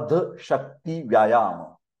Ardha Shakti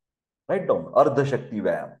Vyayama. Write down Ardha Shakti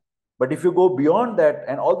Vyayama. But if you go beyond that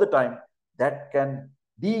and all the time, that can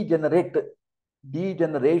degeneration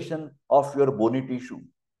of your bony tissue,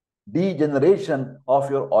 degeneration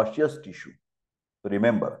of your osseous tissue. So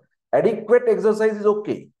remember, adequate exercise is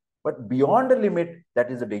okay, but beyond a limit,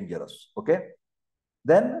 that is dangerous. Okay.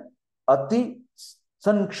 Then Ati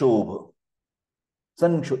Sankshob,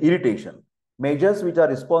 irritation. Measures which are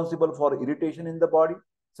responsible for irritation in the body,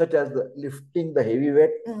 such as the lifting the heavy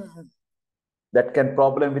weight, that can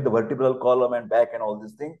problem with the vertebral column and back and all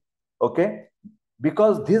these things. Okay,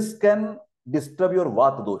 because this can disturb your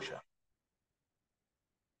vata dosha.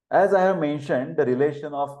 As I have mentioned, the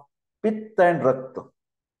relation of pitta and rakta.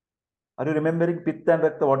 Are you remembering pitta and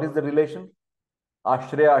rakta? What is the relation?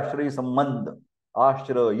 Ashraya, ashrayi sambandh.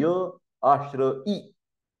 Ashraya, ashrayi.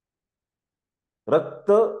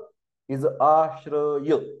 Rakta is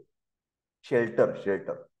ashraya, shelter,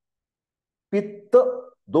 shelter. Pitta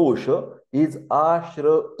dosha is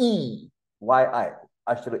ashrayi, yi,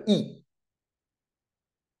 ashrayi.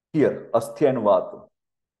 Here, asthi and vata.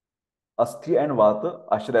 Asthi and vata,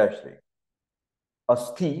 ashraya, ashraya.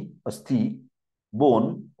 Asthi,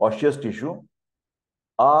 bone, osseous tissue.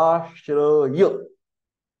 Ashraya,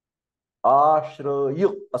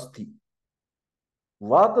 asthi.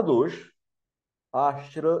 Vata dosh,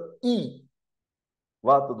 ashrayi.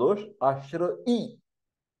 Vata dosh, ashrayi.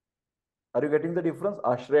 Are you getting the difference?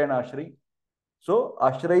 Ashraya and ashrayi. So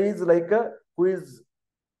ashrayi is like a who is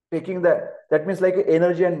taking that means like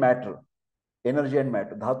energy and matter. Energy and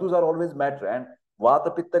matter. Dhatus are always matter, and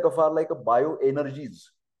vata, pitta, kapha are like a bio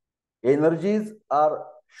energies. Energies are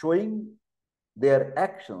showing their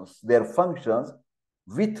actions, their functions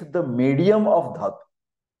with the medium of dhatu.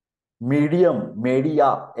 Medium,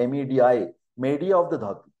 media, M-E-D-I, media of the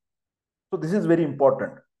dhatu. So this is very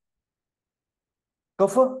important.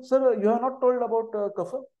 Kapha, sir, you have not told about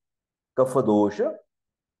kapha. Kapha dosha,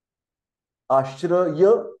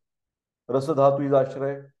 ashraya, rasa dhatu is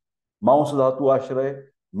ashraya, मांस धातु आश्रय,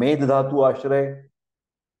 मेद धातु आश्रय,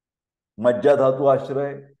 मज्जा धातु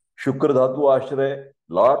आश्रय, शुक्र धातु आश्रय,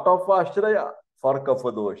 lot of ashraya for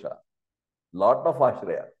kapha dosha. Lot of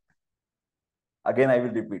ashraya. Again, I will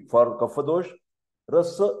repeat. For kapha dosh,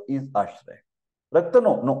 rasa is ashraya. Rakta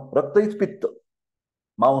no. Rakta is pitta.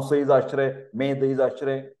 Mansa is ashraya. Med is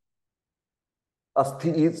ashraya.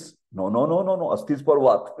 Asthi is no. Asthi is for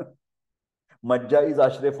vat. Majja is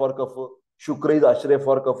ashraya for kapha. Shukra is ashraya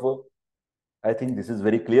for kapha. I think this is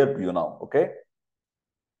very clear to you now. Okay.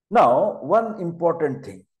 Now, one important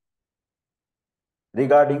thing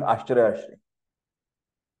regarding ashraya.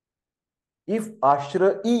 If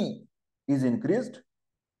ashrayi is increased,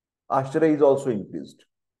 ashraya is also increased.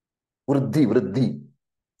 Vriddhi.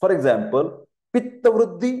 For example, pitta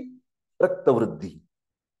vriddhi, rakta vriddhi.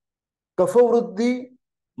 Kapha vriddhi,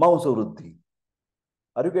 mansa vriddhi.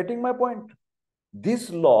 Are you getting my point?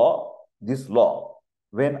 This law,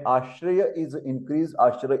 when ashraya is increased,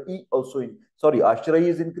 ashraya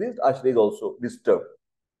is increased, ashraya is also disturbed.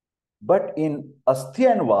 But in asthi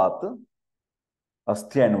and vata,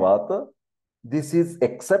 this is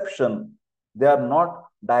exception. They are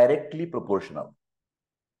not directly proportional.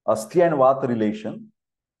 Asthi and vata relation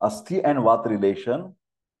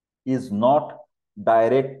is not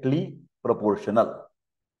directly proportional.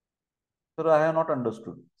 So I have not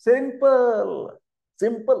understood. Simple.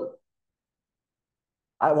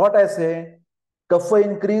 What I say, kapha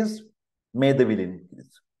increase, meda will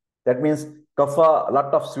increase. That means kapha,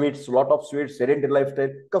 lot of sweets, sedentary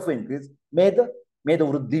lifestyle, kapha increase, meda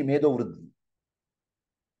vriddhi.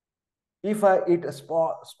 If I eat a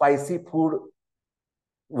spicy food,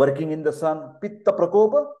 working in the sun, pitta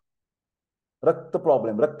prakopa, rakta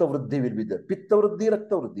problem, rakta vriddhi will be there. Pitta vriddhi,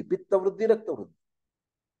 rakta vriddhi.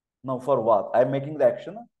 Now for what? I am making the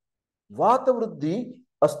action. Vata vriddhi,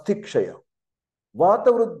 asthikshaya.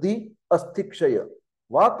 Vata vriddhi, asthikshaya.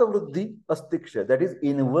 That is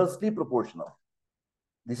inversely proportional.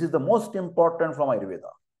 This is the most important from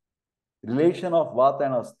Ayurveda. Relation of vata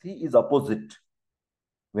and asthi is opposite.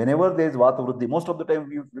 Whenever there is vata vriddhi, most of the time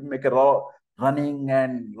we make a raw running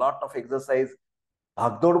and lot of exercise.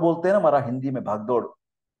 भागदौड़ बोलते हैं ना मरा हिंदी में भागदौड़.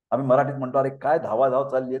 आम्ही मराठीत म्हणतो अरे काय धावाधाव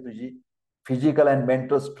चालली आहे तुझी. Physical and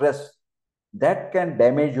mental stress that can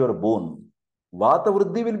damage your bone. Vata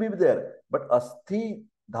vriddhi will be there, but asthi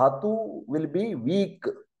dhatu will be weak.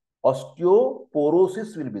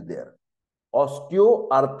 Osteoporosis will be there.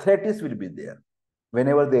 Osteoarthritis will be there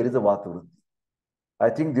whenever there is a vata vriddhi. I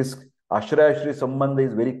think this ashraya sambandha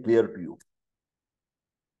is very clear to you.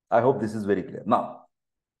 I hope this is very clear. Now,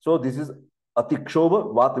 so this is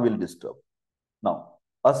atikshobha, vata will disturb. Now,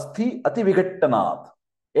 asthi ativigattanat,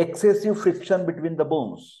 excessive friction between the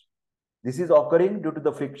bones. This is occurring due to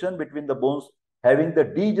the friction between the bones having the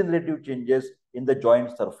degenerative changes in the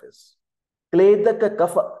joint surface. Kledaka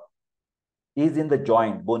kapha is in the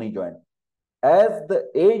joint, bony joint. As the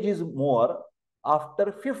age is more,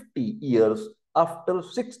 after 50 years, after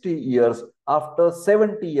 60 years, after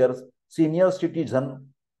 70 years, senior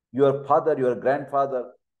citizen, your father, your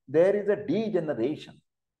grandfather, there is a degeneration.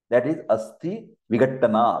 That is asthi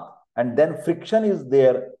vigattanat. And then friction is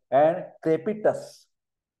there and crepitus,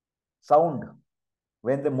 sound,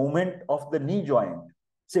 when the movement of the knee joint,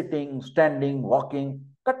 sitting, standing, walking,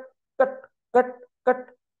 cut, cut, cut, cut,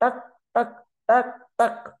 tuck, tuck, tuck,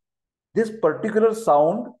 tuck. This particular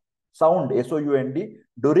sound, S-O-U-N-D,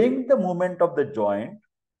 during the movement of the joint,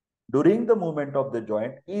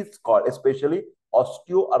 is called, especially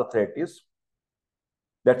osteoarthritis.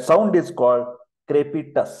 That sound is called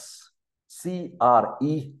crepitus. Crepitus.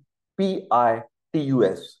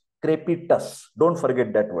 Crepitus. Don't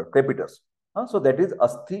forget that word, crepitus. So that is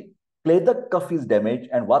asthi. Kledak cuff is damaged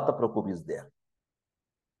and vata prakop is there.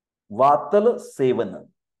 Vatal sevana.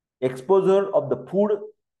 Exposure of the food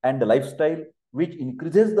and the lifestyle which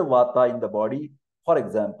increases the vata in the body. For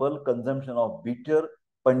example, consumption of bitter,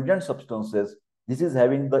 pungent substances. This is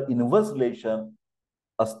having the inverse relation,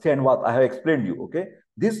 asthi and vata. I have explained you, okay?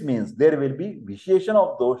 This means there will be vitiation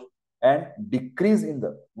of dosh and decrease in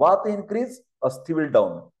the vata increase, asthi will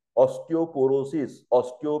down. Osteoporosis,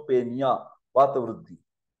 osteopenia, vata vruddhi.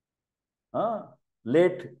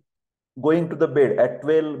 Late going to the bed at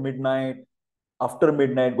 12 midnight, after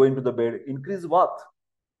midnight going to the bed, increase vata.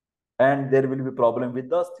 And there will be problem with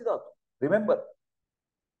the asthi dhatu. Remember.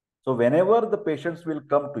 So whenever the patients will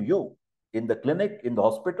come to you in the clinic, in the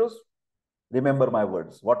hospitals, remember my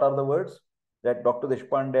words. What are the words that Dr.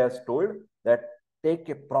 Deshpande has told? That take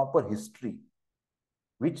a proper history.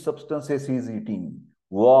 Which substances he is eating?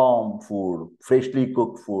 Warm food, freshly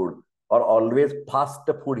cooked food, or always fast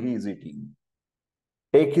food he is eating.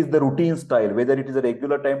 Take the routine style, whether it is a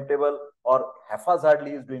regular timetable or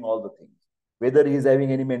haphazardly he is doing all the things. Whether he is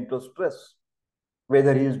having any mental stress,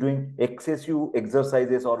 whether he is doing excessive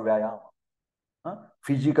exercises or vyayama.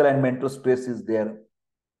 Physical and mental stress is there.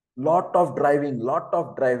 Lot of driving, lot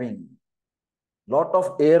of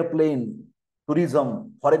airplane,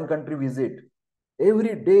 tourism, foreign country visit.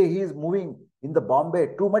 Every day he is moving in the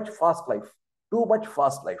Bombay, too much fast life.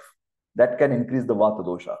 That can increase the vata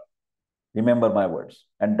dosha. Remember my words.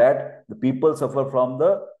 And that the people suffer from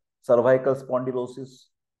the cervical spondylosis,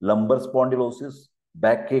 lumbar spondylosis,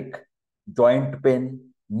 backache, joint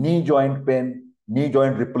pain, knee joint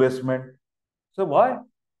replacement. So why?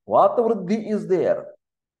 Vata vruddhi is there.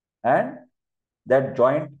 And that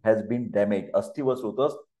joint has been damaged.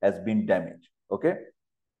 Asthivahasrotas has been damaged. Okay.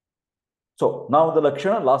 So now the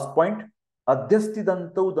Lakshana, last point. Adhyasti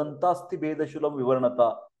dantau dantasti bedashulam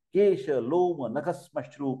vivarnata kesha loma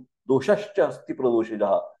nakasmashru doshascha asti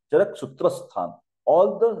pradoshajaha charak sutrasthan.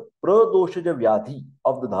 All the pradoshaja vyadhi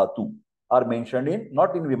of the dhatu are mentioned in,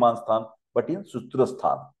 not in Vimansthan, but in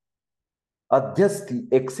Sutrasthan. Adhyasti,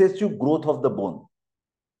 excessive growth of the bone.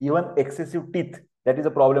 Even excessive teeth, that is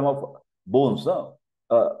a problem of bones.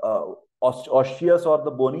 Osseous or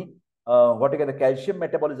the bony, what the calcium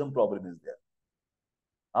metabolism problem is there.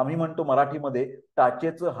 आम्ही म्हणतो मराठीमध्ये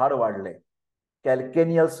टाचेचं हाड वाढलंय.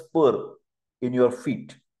 Calcaneal spur in your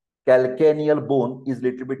feet. Calcaneal bone is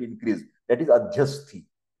little bit increased. That is adhyasthi.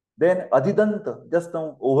 Then adhidanta, just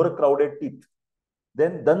now overcrowded teeth.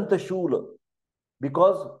 Then danta shula,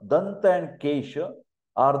 because danta and kesha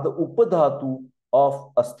are the upadhatu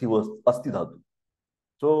of asthi dhatu.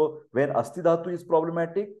 So when asthi dhatu is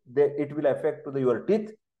problematic, it will affect to your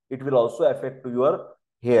teeth. It will also affect to your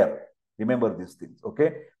hair. Remember these things,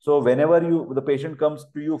 okay? So whenever the patient comes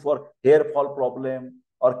to you for hair fall problem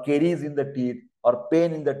or caries in the teeth or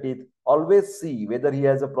pain in the teeth, always see whether he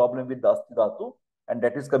has a problem with the asthi dhatu, and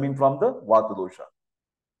that is coming from the vata dosha.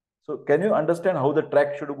 So can you understand how the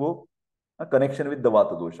track should go? A connection with the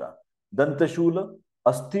vata dosha. Danta shula,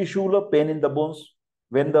 asthi shula, pain in the bones.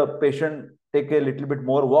 When the patient take a little bit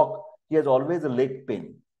more walk, he has always a leg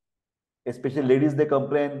pain. Especially ladies, they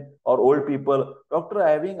complain, or old people, doctor,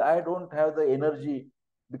 I don't have the energy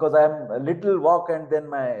because I am a little walk and then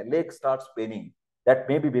my leg starts paining. That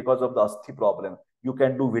may be because of the asthi problem. You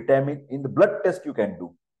can do vitamin, in the blood test you can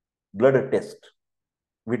do, blood test.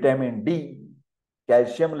 Vitamin D,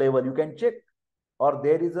 calcium level, you can check. Or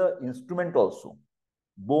there is an instrument also,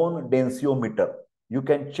 bone densiometer. You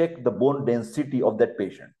can check the bone density of that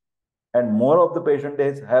patient. And more of the patient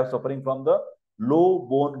have suffering from the low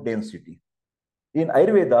bone density. In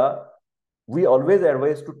Ayurveda, we always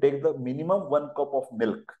advise to take the minimum 1 cup of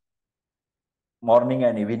milk, morning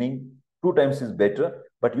and evening. 2 times is better,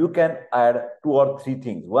 but you can add 2 or 3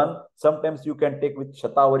 things. One, sometimes you can take with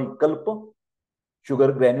Shatavari Kalpa,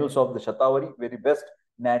 sugar granules of the Shatavari, very best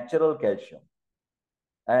natural calcium.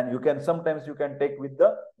 And sometimes you can take with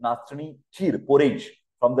the Nachni Cheer, porridge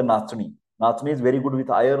from the Nachni. Nachni is very good with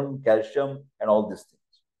iron, calcium, and all these things.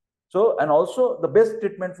 So, and also the best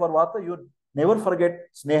treatment for vata, you never forget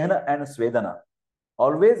Snehana and Svedana.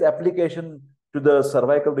 Always application to the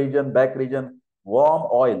cervical region, back region, warm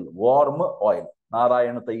oil,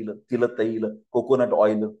 Narayana tail, tila tail, coconut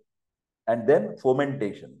oil, and then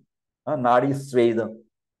fermentation, nadi sveda.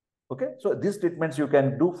 Okay, so these treatments you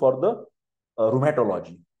can do for the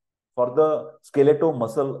rheumatology, for the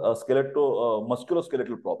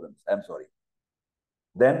musculoskeletal problems. I'm sorry.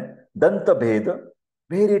 Then danta bheda,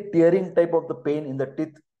 very tearing type of the pain in the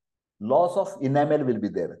teeth, loss of enamel will be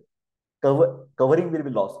there. Covering will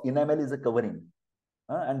be lost. Enamel is a covering.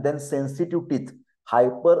 And then sensitive teeth,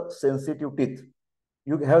 hypersensitive teeth.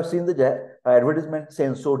 You have seen the advertisement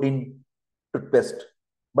Sensodyne toothpaste.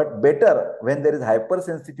 But better when there is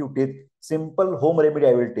hypersensitive teeth, simple home remedy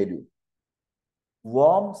I will tell you.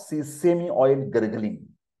 Warm sesame oil gargling.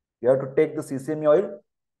 You have to take the sesame oil.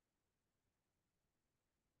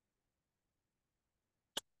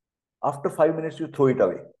 After 5 minutes, you throw it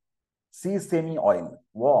away. Sesame oil,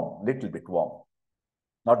 warm, little bit warm,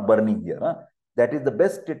 not burning here. That is the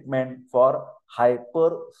best treatment for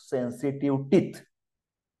hypersensitive teeth.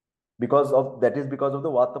 Because of the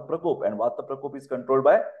Vata Prakop, and Vata Prakop is controlled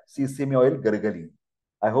by sesame oil gargling.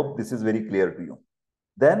 I hope this is very clear to you.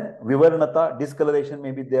 Then Vivarnata, discoloration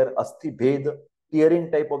may be there, Asthi Bhed,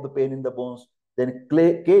 tearing type of the pain in the bones. Then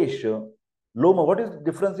Kesha, Loma. What is the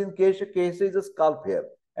difference in Kesha? Kesha is a scalp hair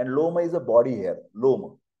and Loma is a body hair.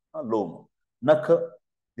 Loma. Loma. Nakha,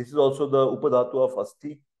 this is also the Upadhatu of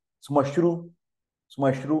Asthi. Smashru,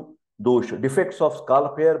 Dosha, defects of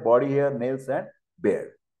scalp hair, body hair, nails and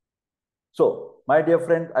beard. So, my dear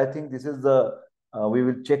friend, I think this is the, we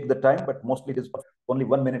will check the time, but mostly it is only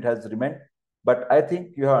 1 minute has remained. But I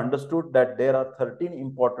think you have understood that there are 13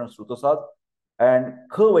 important Srotasas, and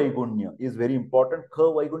Kha Vaigunya is very important. Kha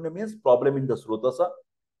Vaigunya means problem in the Srotasa.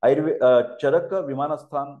 Charaka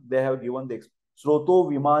Vimanasthan, they have given the Sroto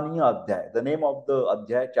Vimaniya Adhyay, the name of the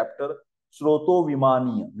Adhyay chapter, Sroto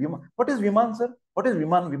Vimaniya. What is Viman, sir? What is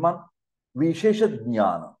Viman? Vishesha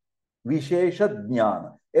Jnana. Vishesha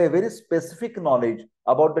Jnana. A very specific knowledge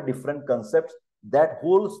about the different concepts. That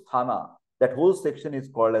whole Sthana, that whole section is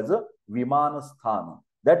called as a Vimana Sthana.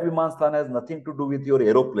 That Vimana Sthana has nothing to do with your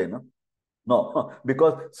aeroplane. No,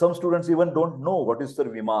 because some students even don't know what is the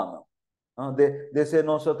Vimana. They say,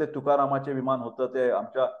 no, sir, ते तुकारामाचे विमान होतं ते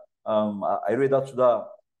आमच्या आयुर्वेदात सुद्धा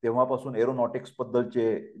तेव्हापासून aeronautics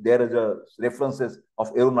बद्दलचे there is a references of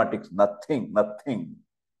aeronautics. Nothing.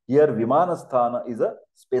 Here, Vimanasthana is a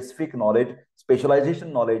specific knowledge,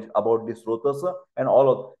 specialization knowledge about this Srotas and all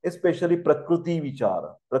of, especially Prakriti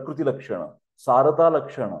Vichara, Prakriti Lakshana, Sarata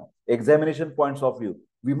Lakshana, examination points of view.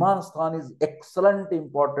 Vimanasthana is excellent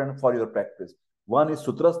important for your practice. One is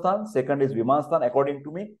Sutrasthan, second is Vimanasthan according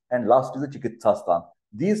to me, and last is the Chikitsasthan.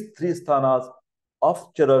 These three sthanas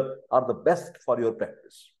of Charak are the best for your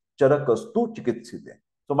practice. Charakastu Chikitside.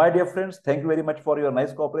 So my dear friends, thank you very much for your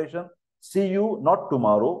nice cooperation. See you not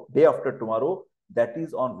tomorrow, day after tomorrow, that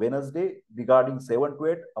is on Wednesday regarding 7 to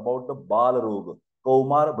 8 about the Bala Roga,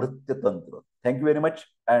 Kaumar Bhritya Tantra. Thank you very much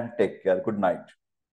and take care. Good night.